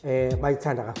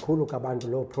 Bayithanda kakhulu kabantu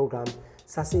lo program.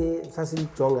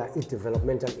 Sasijonga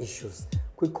i-developmental issues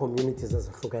kwi-communities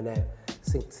ezahlukeneyo.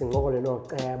 Sincokole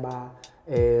nooceba,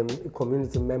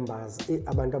 i-community members,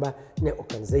 abantu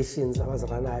abane-organizations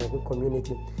abaziranayo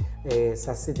kwi-community.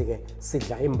 Sasithi ke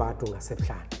sidla imbadu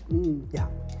ngasePhlanti. Yeah.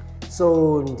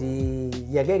 So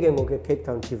ndiyeke ngoku Cape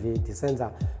Town TV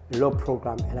ndisenza lo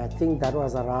program, and I think that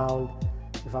was around,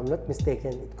 if I'm not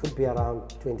mistaken, it could be around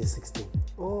 2016.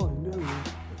 Oh, no.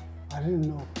 I didn't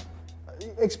know.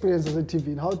 Experience as a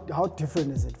TV, how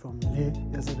different is it from Le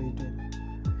as a radio?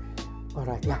 All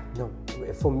right, yeah, no.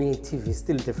 For me, TV is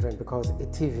still different because a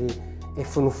TV,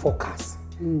 ifuna focus.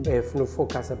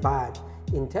 But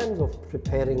in terms of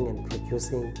preparing and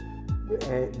producing,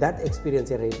 that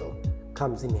experience radio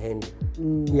comes in handy.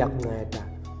 Iyakunceda,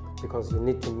 because you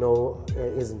need to know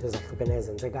izinto ezahlukeneyo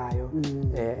ezenzekayo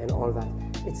and all that.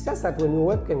 It's just that when you're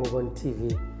working on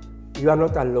TV, you are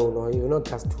not alone, or you're not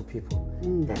just two people.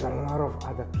 There's a lot of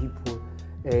other people.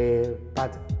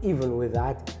 But even with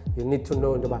that, you need to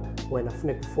know when I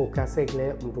focus,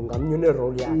 mtu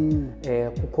role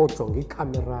kukho jonga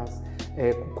cameras,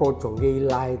 kukho jonga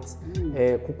lights,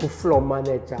 kukho floor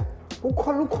manager,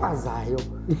 kukho lukhwazayo,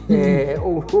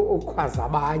 ukhwaza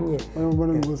abanye.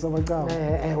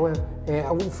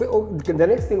 The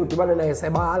next thing udibana naye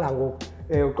sebala ngoku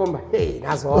uqomba hey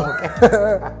nazonke.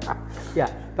 Yeah,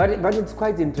 but it's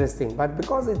quite interesting. But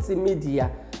because it's in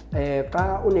media,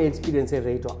 xa une-experience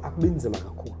radio akubinzima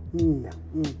kakhulu.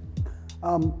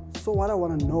 So what I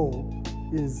want to know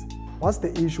is, what's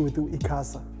the issue with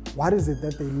ICASA? What is it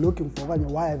that they're looking for?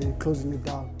 Why are they closing it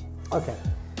down? Okay.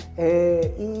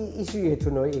 Issue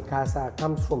yethu no ICASA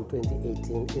comes from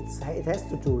 2018. It has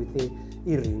to do with the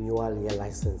renewal year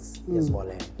license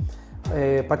Zibonele.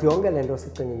 But yonke lento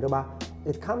sicinga into yoba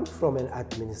it comes from an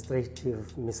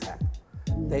administrative mishap.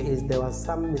 There was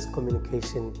some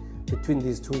miscommunication between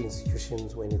these two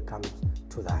institutions when it comes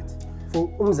to that. For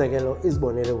umzekelo,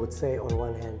 Zibonele would say on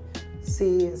one hand,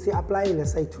 si apply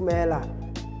sayithumela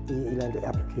ilando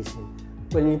application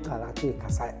kwelinye icala athi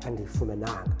ICASA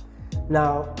andiyifumenanga.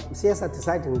 Now siye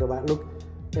deciding about look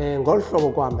ngolu hlobo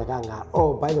kuhambe kangaka.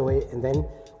 Oh, by the way, and then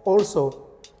also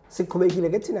siqhubekile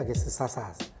ke thina ke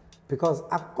sisasaza, because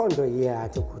akukho nto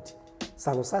iyathi ukuthi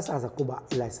sanosasaza kuba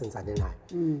ilicense anenayo.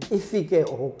 Ifike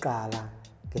okokuqala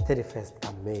nge-31st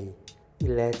kaMeyi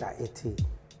ileta ethi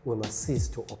we must cease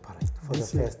to operate for the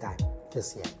first time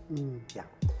this year. Yeah.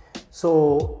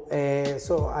 So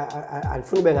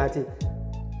andifuna ube ngathi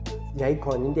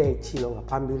yayikhona into eyayitshilo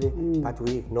ngaphambili, but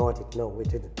we ignored it. No, we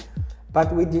didn't.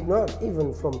 But we did not,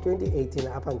 even from 2018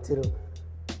 up until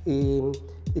the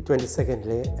 22nd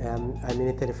the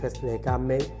 31st le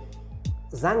kaMeyi,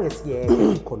 zange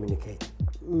siyeke communicate.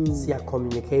 Siya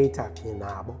communicate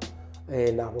nabo,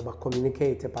 nabo ba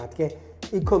communicate, but ke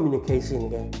i-communication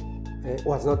ke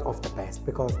was not of the best,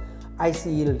 because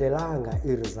ayisiyildelanga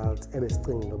i-results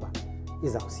ebesicinga into yoba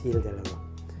iza kusiyildela lona.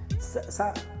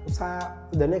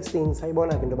 The next thing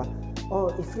sayibona ke into yoba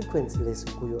i-frequency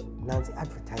lesikuyo nansi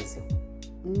advertising.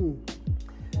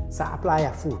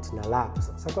 Sa-applya futhi nalapho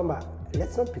sakwamba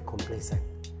let's not be complacent.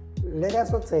 Let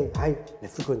us not say hayi le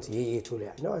frequency yethu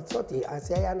leya. No, it's not.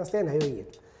 I understand hayo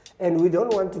yethu, and we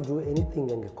don't want to do anything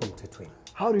engekho mthethweni.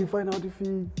 How do you find out if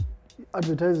he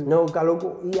advertising? No,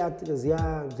 kaloku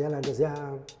ziyalanto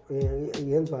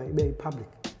yenziwa ibe public.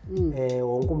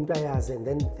 Wonke umuntu ayazi, and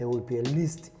then there will be a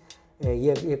list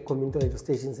community radio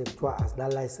stations ekuthiwa asina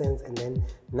license, and then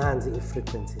nanzi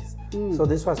i-frequencies. So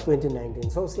this was 2019.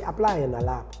 So si-apply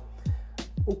nalapho.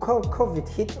 COVID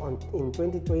hit in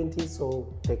 2020, so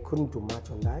they couldn't do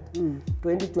much on that.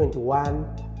 2021,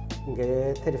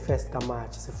 nge-31st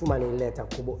kaMarch, sifumane ileta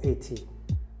kubo ethi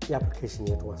the application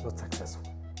yet was not successful.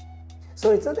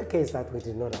 So it's not the case that we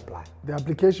did not apply. The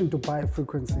application to buy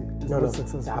frequency is not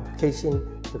successful. The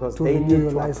application, because to they need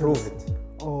to license. approve it.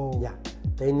 Oh. Yeah,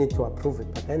 they need to approve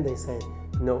it. But then they said,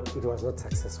 no, it was not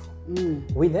successful.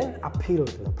 We then appealed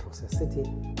the process.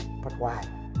 But why?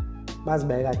 But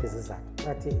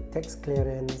tax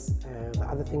clearance, the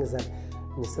other thing is that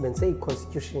say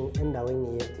constitution and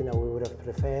we would have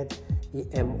preferred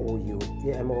MOU,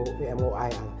 MOI,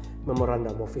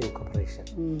 Memorandum of Incorporation.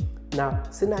 Now,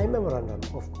 sinayo Memorandum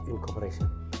of Incorporation,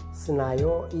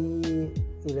 sinayo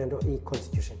i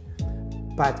constitution.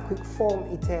 But quick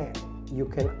form you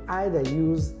can either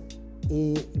use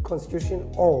a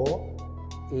constitution or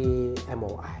a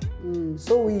MOI.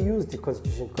 So we use the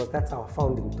constitution because that's our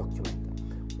founding document.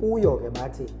 Uyo ke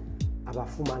bathi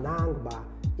abafumananga ba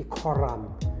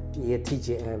i-quorum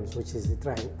ye-TGMs, which is the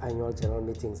Triannual General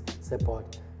Meetings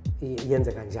support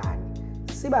yenze kanjani.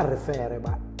 Siba refere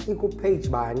ba iku-page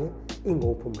bani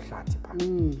ingophi umhlathi pha.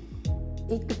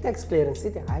 I-tax clearance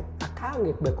sithi hayi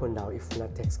akhange kubekho ndawo ifuna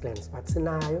tax clearance, but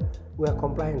sinayo, we are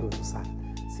compliant with usana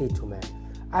siyithumela.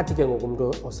 Athi ke ngoku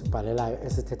umuntu osibhalelayo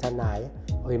esithetha naye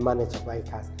oyi-manager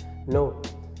kwayikhasi, no,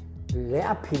 le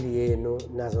appeal yenu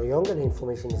nazo yonke le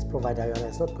information is provided yona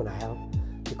is not going to help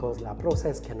because the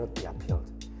process cannot be appealed.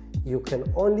 You can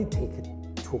only take it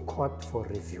to court for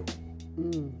review.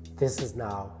 This is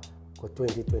now for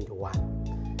 2021.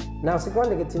 Now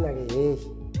sikwande ke thina ke hey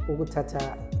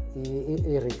ukuthatha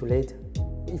i-regulator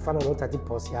ifana nothatha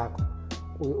i-boss yakho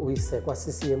uyise kwa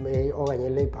CCMA okanye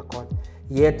Labour Court,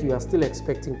 yet you are still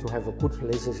expecting to have a good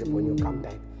relationship when you come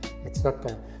back. It's not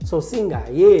going to. So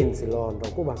singayenzi loo nto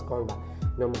kuba sikhona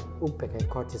noma ukubheka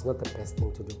i-court is not the best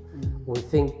thing to do. We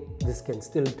think this can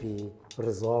still be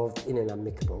resolved in an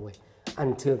amicable way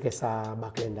until ke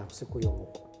sabakule ndawo sikuyo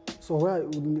ngoku. So where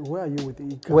are you with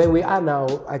the Where we are now,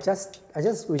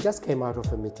 we just came out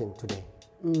of a meeting today.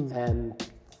 And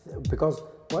because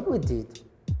what we did,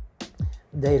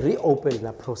 they reopened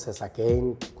the process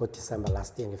again for December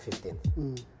last year, the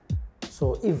 15th.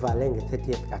 So Ivaleng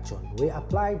 30th Kachon, we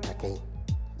applied again.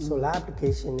 So the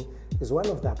application is one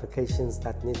of the applications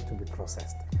that need to be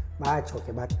processed. But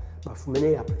for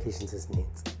many applications is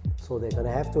needs. So they're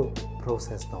gonna have to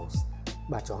process those.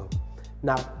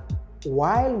 Now,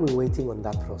 while we're waiting on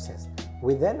that process,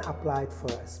 we then applied for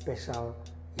a special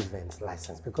events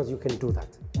license because you can do that.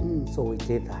 So we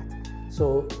did that.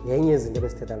 So yenye izinto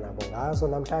besithetha nabo ngazo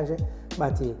namhlanje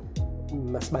bathi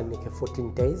masibanike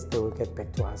 14 days, they will get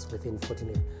back to us within 14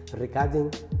 days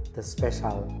regarding the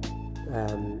special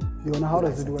Yona, how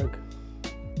does it work?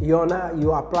 Yona,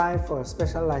 you apply for a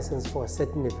special license for a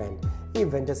certain event.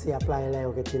 Event is apply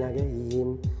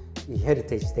in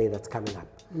Heritage Day that's coming up.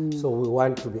 So we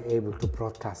want to be able to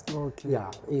broadcast. Okay.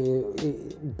 Yeah,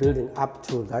 building up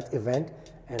to that event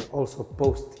and also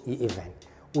post the event.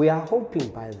 We are hoping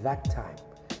by that time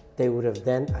they would have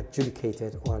then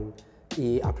adjudicated on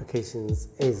the applications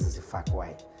as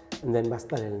way. And then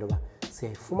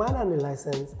say fumana ni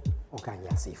license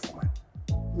okanya si fumana.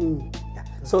 Yeah.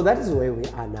 So that is where we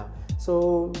are now.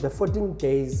 So the 14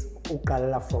 days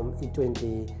ukala from the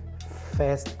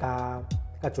 21st ka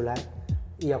July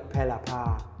iyakuphela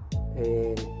pha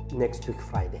next week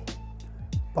Friday.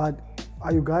 But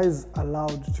are you guys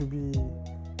allowed to be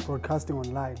broadcasting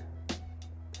online?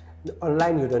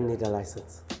 Online you don't need a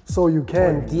license. So you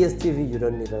can. On DSTV you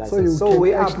don't need a license. So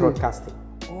we are broadcasting.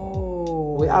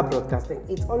 Oh. We are broadcasting.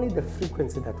 It's only the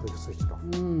frequency that we've switched off.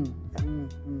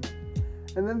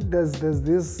 And then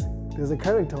there's a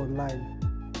character online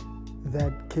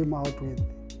that came out with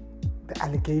the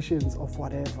allegations of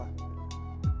whatever.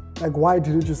 Like, why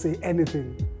didn't you say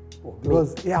anything?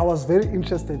 Because I was very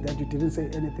interested that you didn't say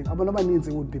anything. Abantu needs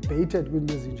it would be baited with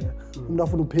messenger.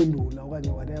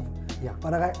 Whatever. Yeah.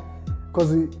 But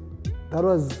because that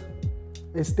was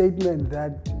a statement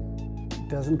that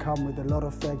doesn't come with a lot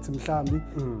of facts.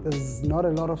 There's not a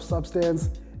lot of substance,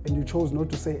 and you chose not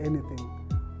to say anything.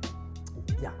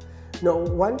 Yeah. No,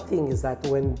 one thing is that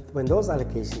when those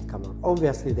allegations come up,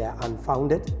 obviously they are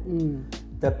unfounded.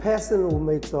 The person who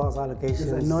makes those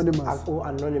allegations is anonymous. Are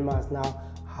anonymous now.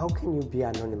 How can you be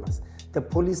anonymous? The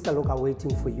police are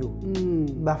waiting for you.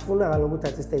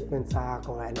 Bafuna statements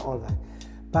and all that.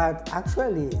 But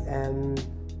actually,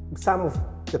 some of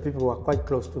the people who are quite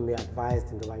close to me advised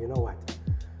him, you know what,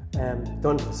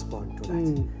 don't respond to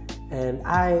that. And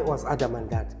I was adamant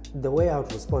that the way I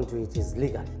would respond to it is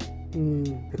legal.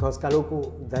 Because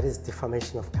Kaloku, that is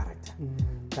defamation of character.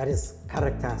 That is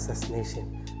character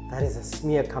assassination. That is a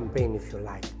smear campaign, if you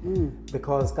like.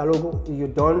 Because Kaloku, you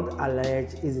don't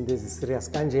allege isn't this a serious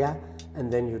kanjia,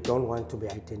 and then you don't want to be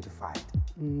identified.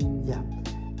 Yeah.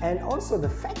 And also the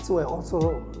facts were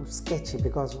also sketchy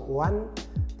because one,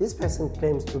 this person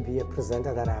claims to be a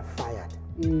presenter that I fired.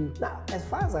 Now, as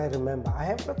far as I remember, I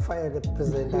have not fired a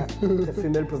presenter, a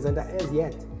female presenter as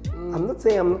yet. I'm not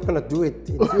saying I'm not going to do it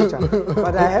in future,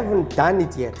 but I haven't done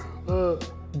it yet.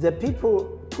 The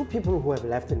people, two people who have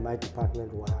left in my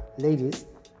department were ladies.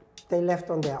 They left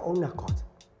on their own accord.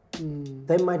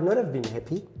 They might not have been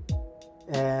happy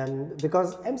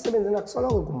because emsebenzini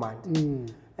akusoloko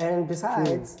kumandi. And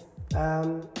besides,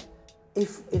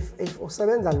 if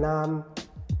usebenza nam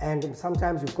and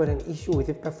sometimes you've got an issue with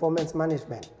the performance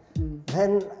management,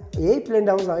 then yeyiphi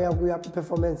ndawo uzawuya kuyo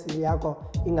performance yakho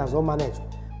ingazomanaged,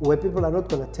 where people are not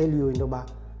going to tell you intoba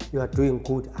you are doing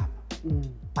good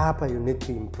up you need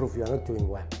to improve, you are not doing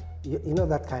well, you know,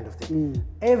 that kind of thing.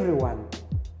 Everyone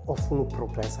often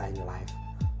progress in life,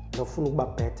 often ukuba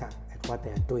better at what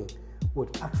they are doing,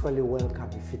 would actually welcome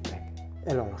the feedback.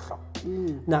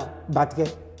 Now, but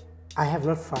I have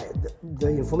not fired. The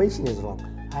information is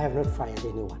wrong. I have not fired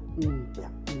anyone.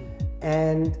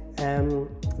 And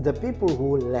the people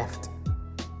who left,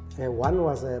 one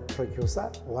was a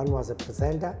producer, one was a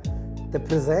presenter. The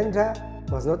presenter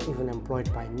was not even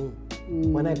employed by me.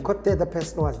 When I got there, the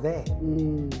person was there.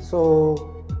 So,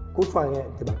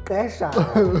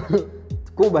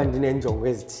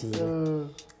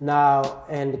 now,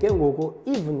 and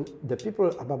even the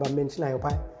people Ababa mentioned,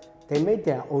 they made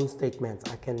their own statements.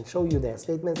 I can show you their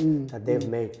statements that they've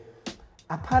made.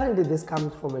 Apparently, this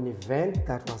comes from an event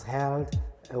that was held,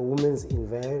 a women's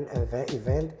event,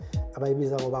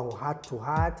 heart to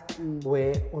heart,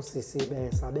 where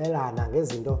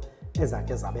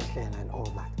and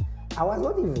all that. I was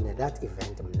not even at that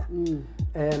event.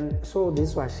 So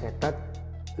this was shared. But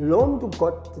Lom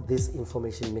got this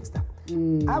information mixed up.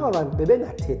 Ababan bebe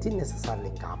na teti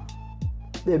necessarily ngam.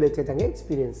 Bebe teta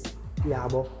experience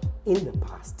yabo in the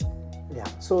past. Yeah.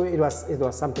 So it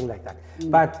was something like that.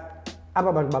 But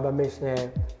Ababan Baba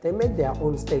mentioned they made their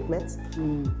own statements.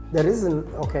 The reason,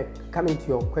 okay, coming to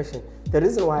your question, the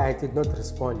reason why I did not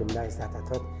respond is that I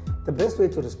thought the best way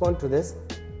to respond to this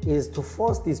is to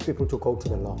force these people to go to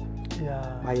the law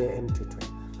by a MT20.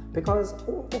 Because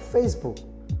Facebook,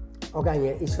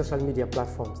 okay, social media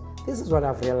platforms, this is what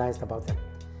I've realized about them.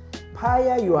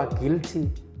 Prior, you are guilty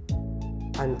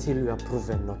until you are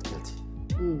proven not guilty.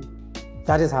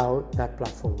 That is how that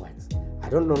platform works. I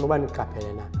don't know nobody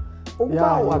kapelena.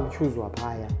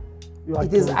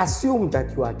 It is assumed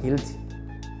that you are guilty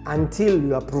until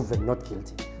you are proven not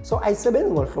guilty. So I say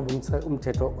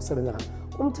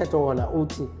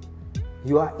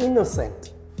you are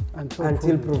innocent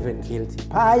until proven guilty.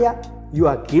 Prior, you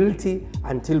are guilty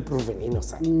until proven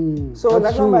innocent. So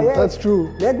that's true. That's true.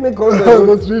 Let me go the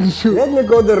route. That's really true. Let me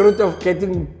go the route of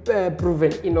getting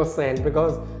proven innocent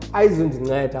because I don't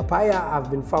know. Prior, I've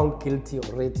been found guilty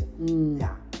already.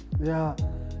 Yeah.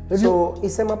 So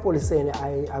Isema Police,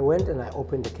 I went and I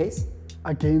opened the case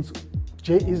against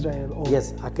J. Israel. Or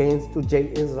yes, against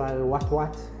J. Israel,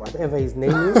 whatever his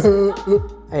name is,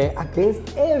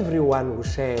 against everyone who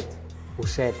shared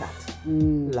that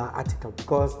article,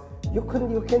 because you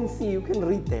can see, you can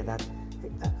read there that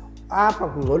now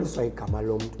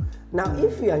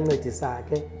if you are not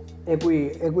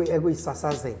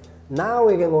now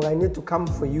I need to come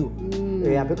for you.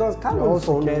 Because come on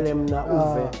phone and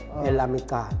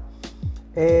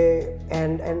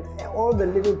all the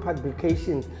little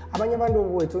publications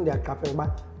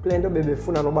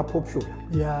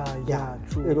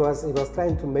true. It was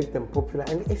trying to make them popular,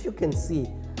 and if you can see,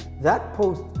 that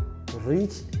post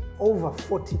reached over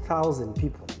 40,000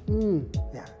 people.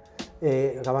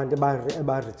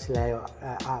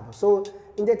 So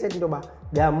in that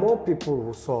there are more people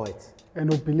who saw it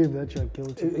and who believe that you are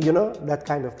guilty. You know, that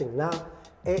kind of thing. Now,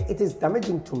 it is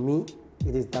damaging to me.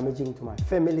 It is damaging to my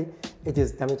family. It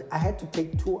is damaging. I had to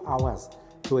take 2 hours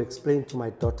to explain to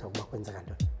my daughter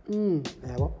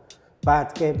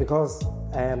but because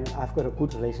I've got a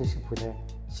good relationship with her,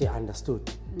 she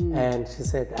understood. And she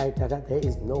said, Dada, there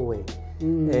is no way.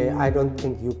 I don't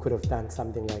think you could have done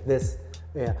something like this.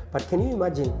 But can you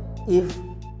imagine if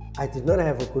I did not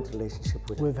have a good relationship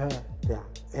with her?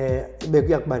 Because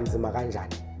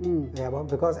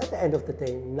at the end of the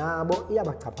day, nabo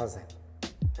iyabachaphaza.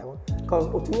 Because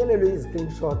uthunyelelwe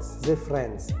screenshots ze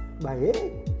friends by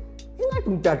hey, ingathi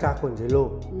umtata akho nje lo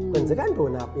kwenzeka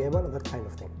ntoni apho, yabona, that kind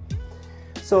of thing.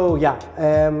 So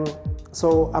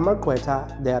so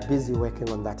amagqwetha, they are busy working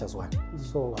on that as well.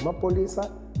 So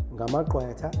ngamapolisa,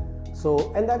 ngamagqwetha.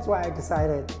 So, and that's why I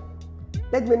decided,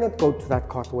 let me not go to that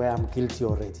court where I'm guilty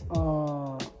already.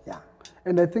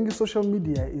 And I think social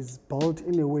media is built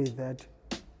in a way that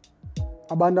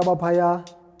abantu abaphaya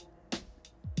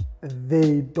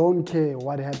they don't care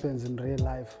what happens in real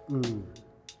life.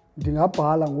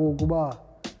 Ndingabhala ngoku uba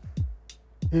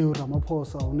hey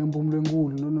Ramaphosa unempumlo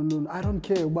enkulu no I don't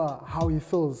care about how he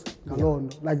feels ngaloo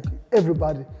nto. Like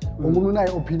everybody wonke umuntu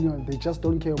unayo opinion, they just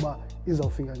don't care about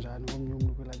izawufika njani komnye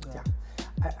umuntu kwelaa cala.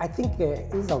 I think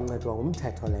izawuncedwa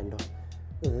ngumthetho le nto.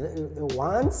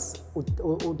 Once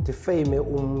udefame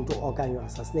umuntu okanye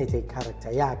assassinate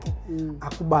i-character yakhe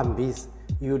akubambise,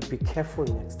 you would be careful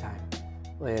next time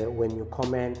when you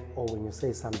comment or when you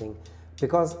say something,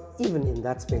 because even in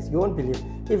that space you won't believe,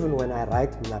 even when I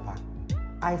write mnapha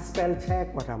I spell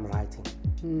check what I'm writing.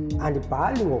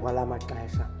 Andibhali ngokwala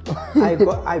maxesha.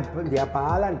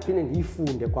 Ndiyabhala ndiphinde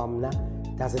ndiyifunde kwamna,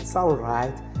 does it sound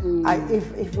right?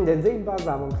 If ndenze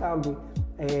impazamo mhlawumbi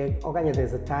okanye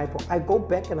there's a typo, I go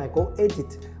back and I go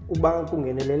edit uba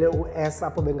kungenelele u-s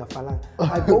apho bengafalanga.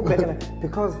 I go back and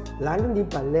because laa nto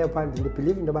ndiyibhalileyo phaa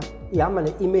ndibelieve into yoba ihamba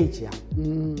ne-image yam.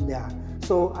 Yeah.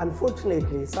 So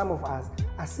unfortunately some of us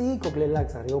asikho kule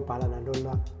luxury yobhala nantoni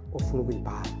na ofuna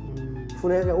ukuyibhala.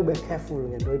 Funeka ube careful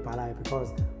ngento oyibhalayo,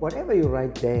 because whatever you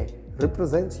write there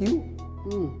represents you.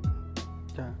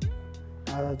 Yeah.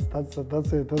 That's a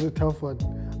tough one.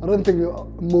 I don't think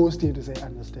most here to say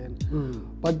understand.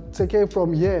 But it's okay,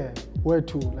 from here, where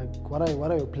to? Like, what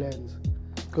are your plans?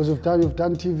 Because you've done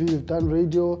TV, you've done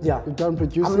radio, you've done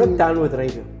producing. I'm not done with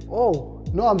radio. Oh,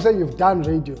 no, I'm saying you've done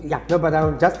radio. Yeah, no, but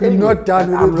I'm just telling you. You're not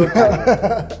done with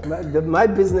it. My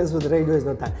business with radio is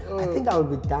not done. I think I'll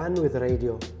be done with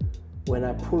radio when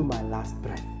I pull my last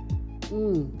breath.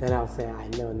 Then I'll say, I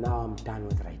know, now I'm done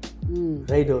with radio.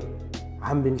 Radio,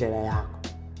 I'm been there.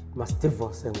 Must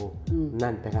divorce and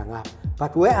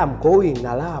but where I'm going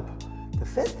nalapho, the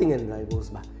first thing in life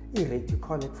was i-radio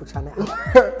connect for channel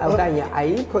okanye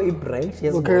ayikho i-branch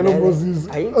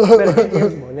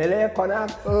yezibonele khona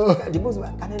ndibuza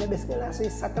uba kanene besingenaso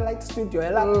i-satellite studio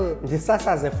yalapho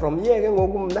ndisasaze from here ke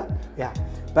ngoku mna. Yeah,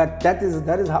 but that is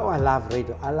how I love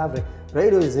radio. I love radio.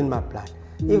 Radio is in my blood.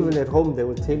 Even at home they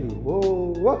will tell you,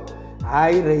 whoa,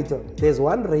 hi radio. There's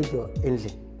one radio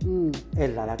endlini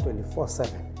edlala 24/7.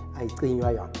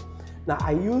 Now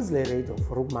I use the radio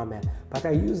for ukumamela, but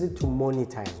I use it to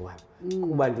monitor as well.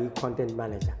 Kuba ndi content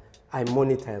manager, I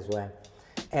monitor as well.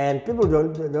 And people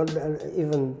don't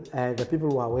even the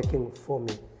people who are working for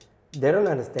me, they don't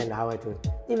understand how I do it.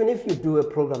 Even if you do a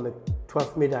program at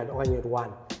 12 midnight or at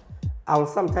 1, I will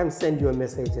sometimes send you a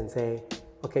message and say,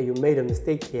 okay, you made a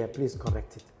mistake here, please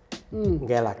correct it. And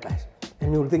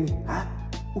you'll think,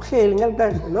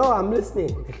 no, I'm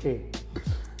listening.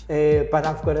 But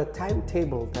I've got a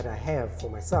timetable that I have for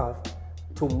myself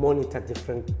to monitor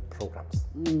different programs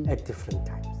at different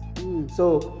times.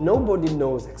 So nobody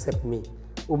knows except me.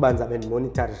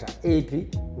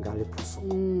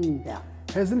 Yeah.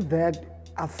 Hasn't that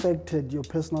affected your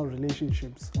personal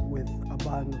relationships with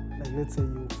abantu? Like, let's say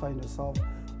you find yourself,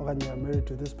 or you're married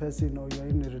to this person, or you're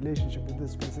in a relationship with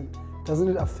this person. Doesn't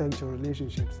it affect your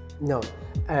relationships? No.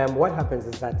 What happens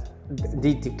is that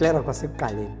they declare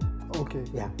okay.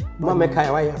 Yeah. Mama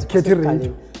ekhaya wayazi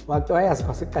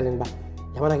kwasekuqaleni ba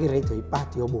yabona ke radio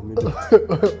ipart yobomi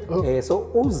bethu.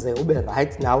 So uze ube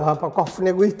right nawe apha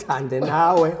kwafuneka uyithande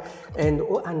nawe and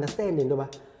understand into ba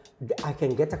I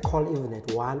can get a call even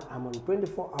at 1. I'm on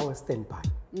 24-hour standby.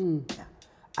 Yeah.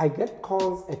 I get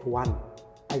calls at 1.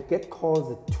 I get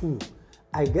calls at 2.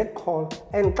 I get calls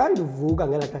and xa ndivuka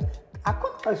ngela xesha akho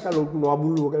xesha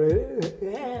lokunwabuluka.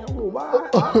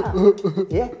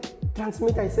 Yeah.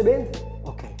 Transmit ayisebenzi.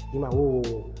 Okay, yima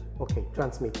okay,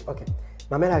 transmit. Okay.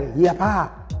 Mamela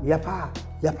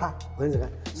yapha.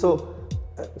 So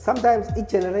sometimes each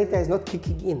generator is not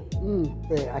kicking in.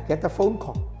 I get a phone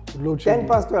call.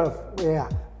 10:12. Yeah.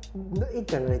 Each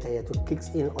generator here kicks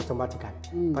in automatically.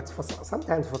 But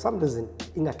sometimes for some reason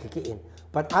inga kick in.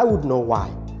 But I would know why.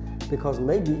 Because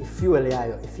maybe fuel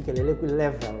if you can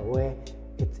level where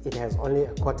it has only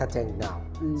a quarter tank now.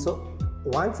 So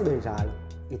once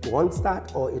it won't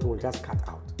start or it will just cut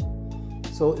out.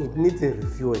 So it needs a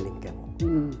refueling chemical.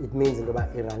 It means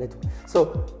it.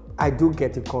 So I do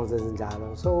get the calls as in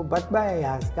Jama. So but by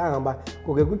as kangamba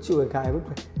kuke kuchiwe kai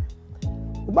kutwe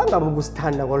ubanga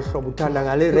bubusithanda ngolhlobo uthanda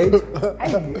ngale rate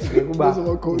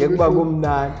ngekuba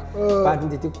kumnandi but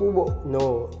ndithi kubo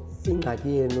no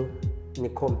ingxaki yenu ni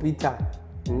computer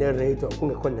ne radio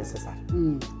kungekho necessary.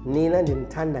 Nina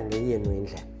ndimthanda ngeyenu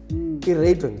indlela.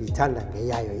 I-radio ndiyithanda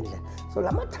ngeyayo indlela. So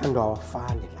lamathando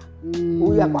awafani la.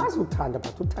 Uyakwazi uthanda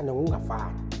but uthanda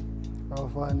ngokungafani.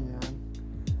 Awafani yani.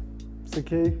 It's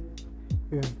okay.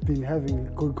 We've been having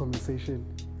a good conversation.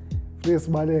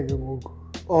 Please baleke ngoku.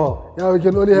 Oh. Yeah, we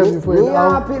can only have you for an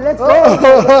hour. Happy. Let's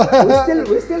go.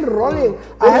 We're still rolling.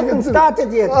 I haven't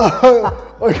started yet.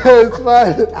 Okay, it's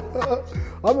fine.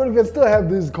 I mean, we can still have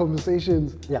these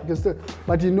conversations. Yeah. We can still,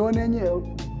 but you know,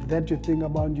 Nenye, that you think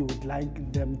about you would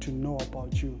like them to know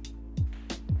about you?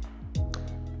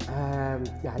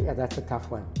 Yeah, that's a tough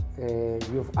one.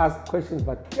 You've asked questions,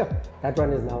 but yeah, that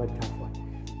one is now a tough one.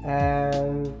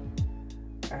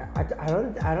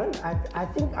 I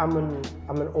think I'm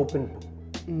an open book.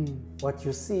 What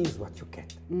you see is what you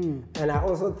get. And I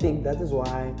also think that is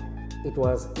why it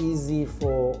was easy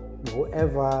for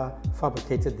whoever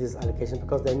fabricated this allegation,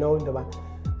 because they know that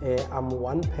I'm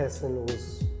one person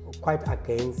who's quite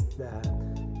against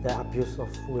the abuse of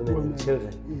women and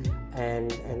children,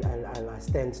 and I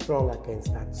stand strong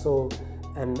against that. So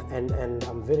and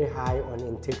I'm very high on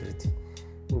integrity.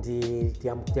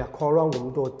 Ndiyakholwa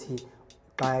ngumuntu othi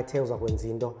xa ethe uza kwenza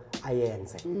into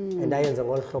ayenze, and ayenze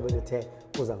ngolu hlobo bethe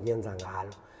uza kuyenza ngalo.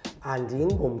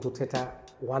 Andingomntu uthetha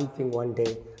one thing one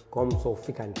day ngomso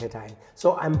ufika ndithetha enye.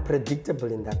 So I'm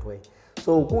predictable in that way.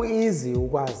 So ku easy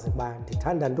ukwazi uba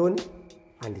ndithanda ntoni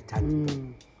andithandi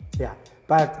ntoni. Yeah,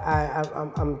 but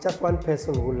I'm just one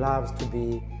person who loves to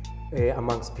be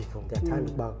amongst people.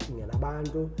 Ndiyathanda ukuba kunye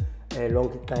nabantu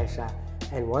lonke ixesha.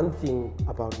 And one thing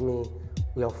about me,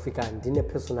 uyawufika ndine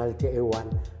personality A1,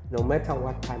 no matter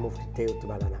what time of the day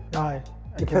udibana nami.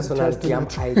 The personality I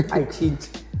change.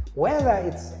 Whether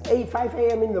it's 5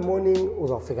 a.m. in the morning,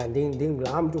 uzawufika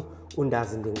ndingulaa mntu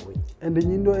undazi ndinguye. And the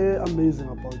into amazing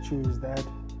about you is that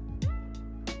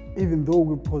even though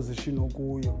we position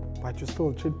okuyo, but you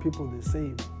still treat people the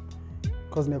same.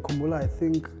 Because Nekomula, I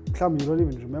think, Klam, you don't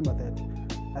even remember that.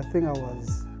 I think I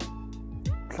was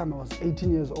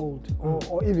 18 years old,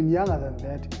 or even younger than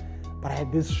that. But I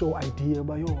had this show idea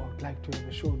about, yo, I would like to have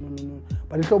a show. No.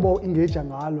 But it's about engage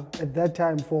ngalo. At that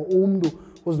time, for umdu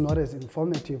was not as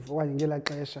informative. Or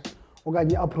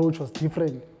the approach was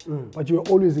different. But you were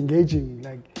always engaging,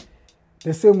 like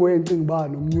the same way in thing ba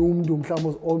nomnye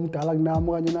was omdala kunami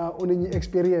okanye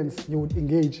experience, you would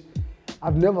engage.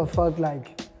 I've never felt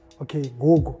like, okay,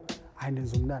 go.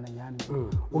 Is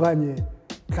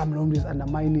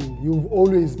undermining. You've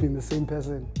always been the same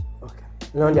person. Okay.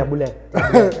 No, ndiyabule.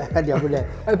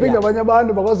 I think abanye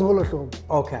abantu bakwazi ngolo.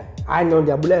 Okay. I know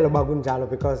ndiyabulela uba kunjalo,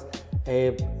 because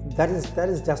that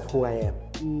is just who I am.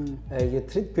 You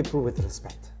treat people with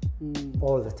respect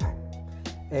all the time.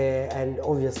 And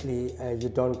obviously you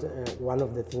don't, one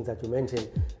of the things that you mentioned,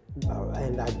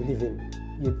 and I believe in,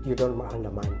 you don't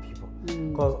undermine people.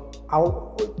 Because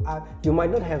you might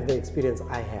not have the experience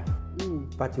I have,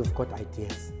 but you've got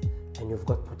ideas and you've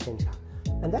got potential.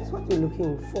 And that's what we're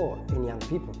looking for in young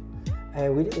people.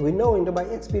 We know in by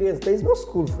experience, there is no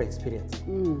school for experience.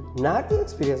 Not the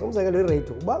experience.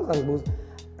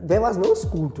 There was no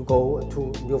school to go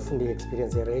to the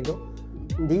experience radio.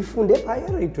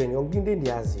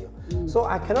 So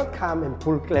I cannot come and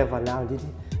pull clever now.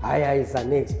 It's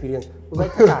an experience.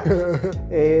 But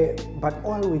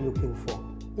all we're looking for,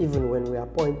 even when we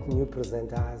appoint new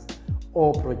presenters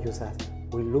or producers,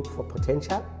 we look for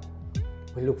potential,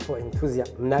 we look for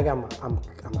enthusiasm.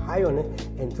 I'm high on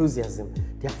enthusiasm.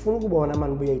 Because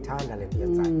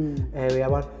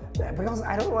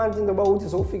I don't want to think about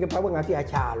so figure power ngati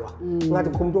achalwa ngati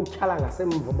kumuntu okukhala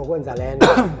ngasemva bokwenza lento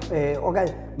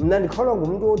okanye mina ndikholwa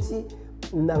ngumuntu othi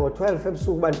mina ngo12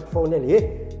 ebusuku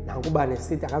bandikufonele nankuba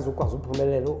nesithi akazukwazi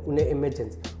ukuphumelela une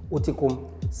emergency uthi kum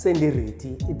send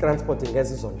ready i-transport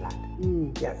ngeze izondlala.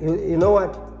 Yeah, you know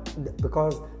what,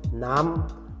 because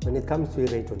when it comes to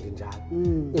radio ndinjalo,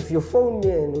 if you phone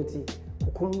me and uthi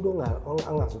kukho umuntu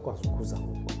angazukwazi ukuza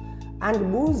huko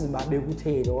andibuzi babe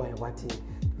kutheni oya kwathi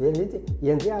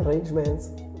yenze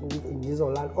arrangements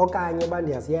ngizolala okanye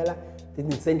bandiyaziyela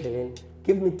ndisendleleni,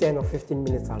 give me 10 or 15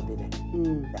 minutes, I'll be there.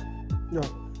 Yeah.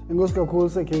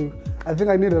 I think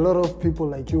I need a lot of people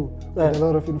like you, with a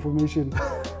lot of information.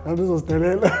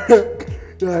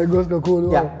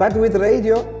 Yeah, but with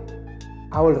radio,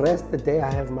 I will rest the day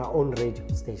I have my own radio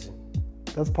station.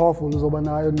 That's powerful. 2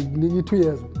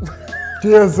 years. 2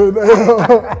 years.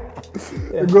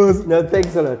 Yeah. No,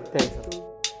 thanks a lot. Thanks.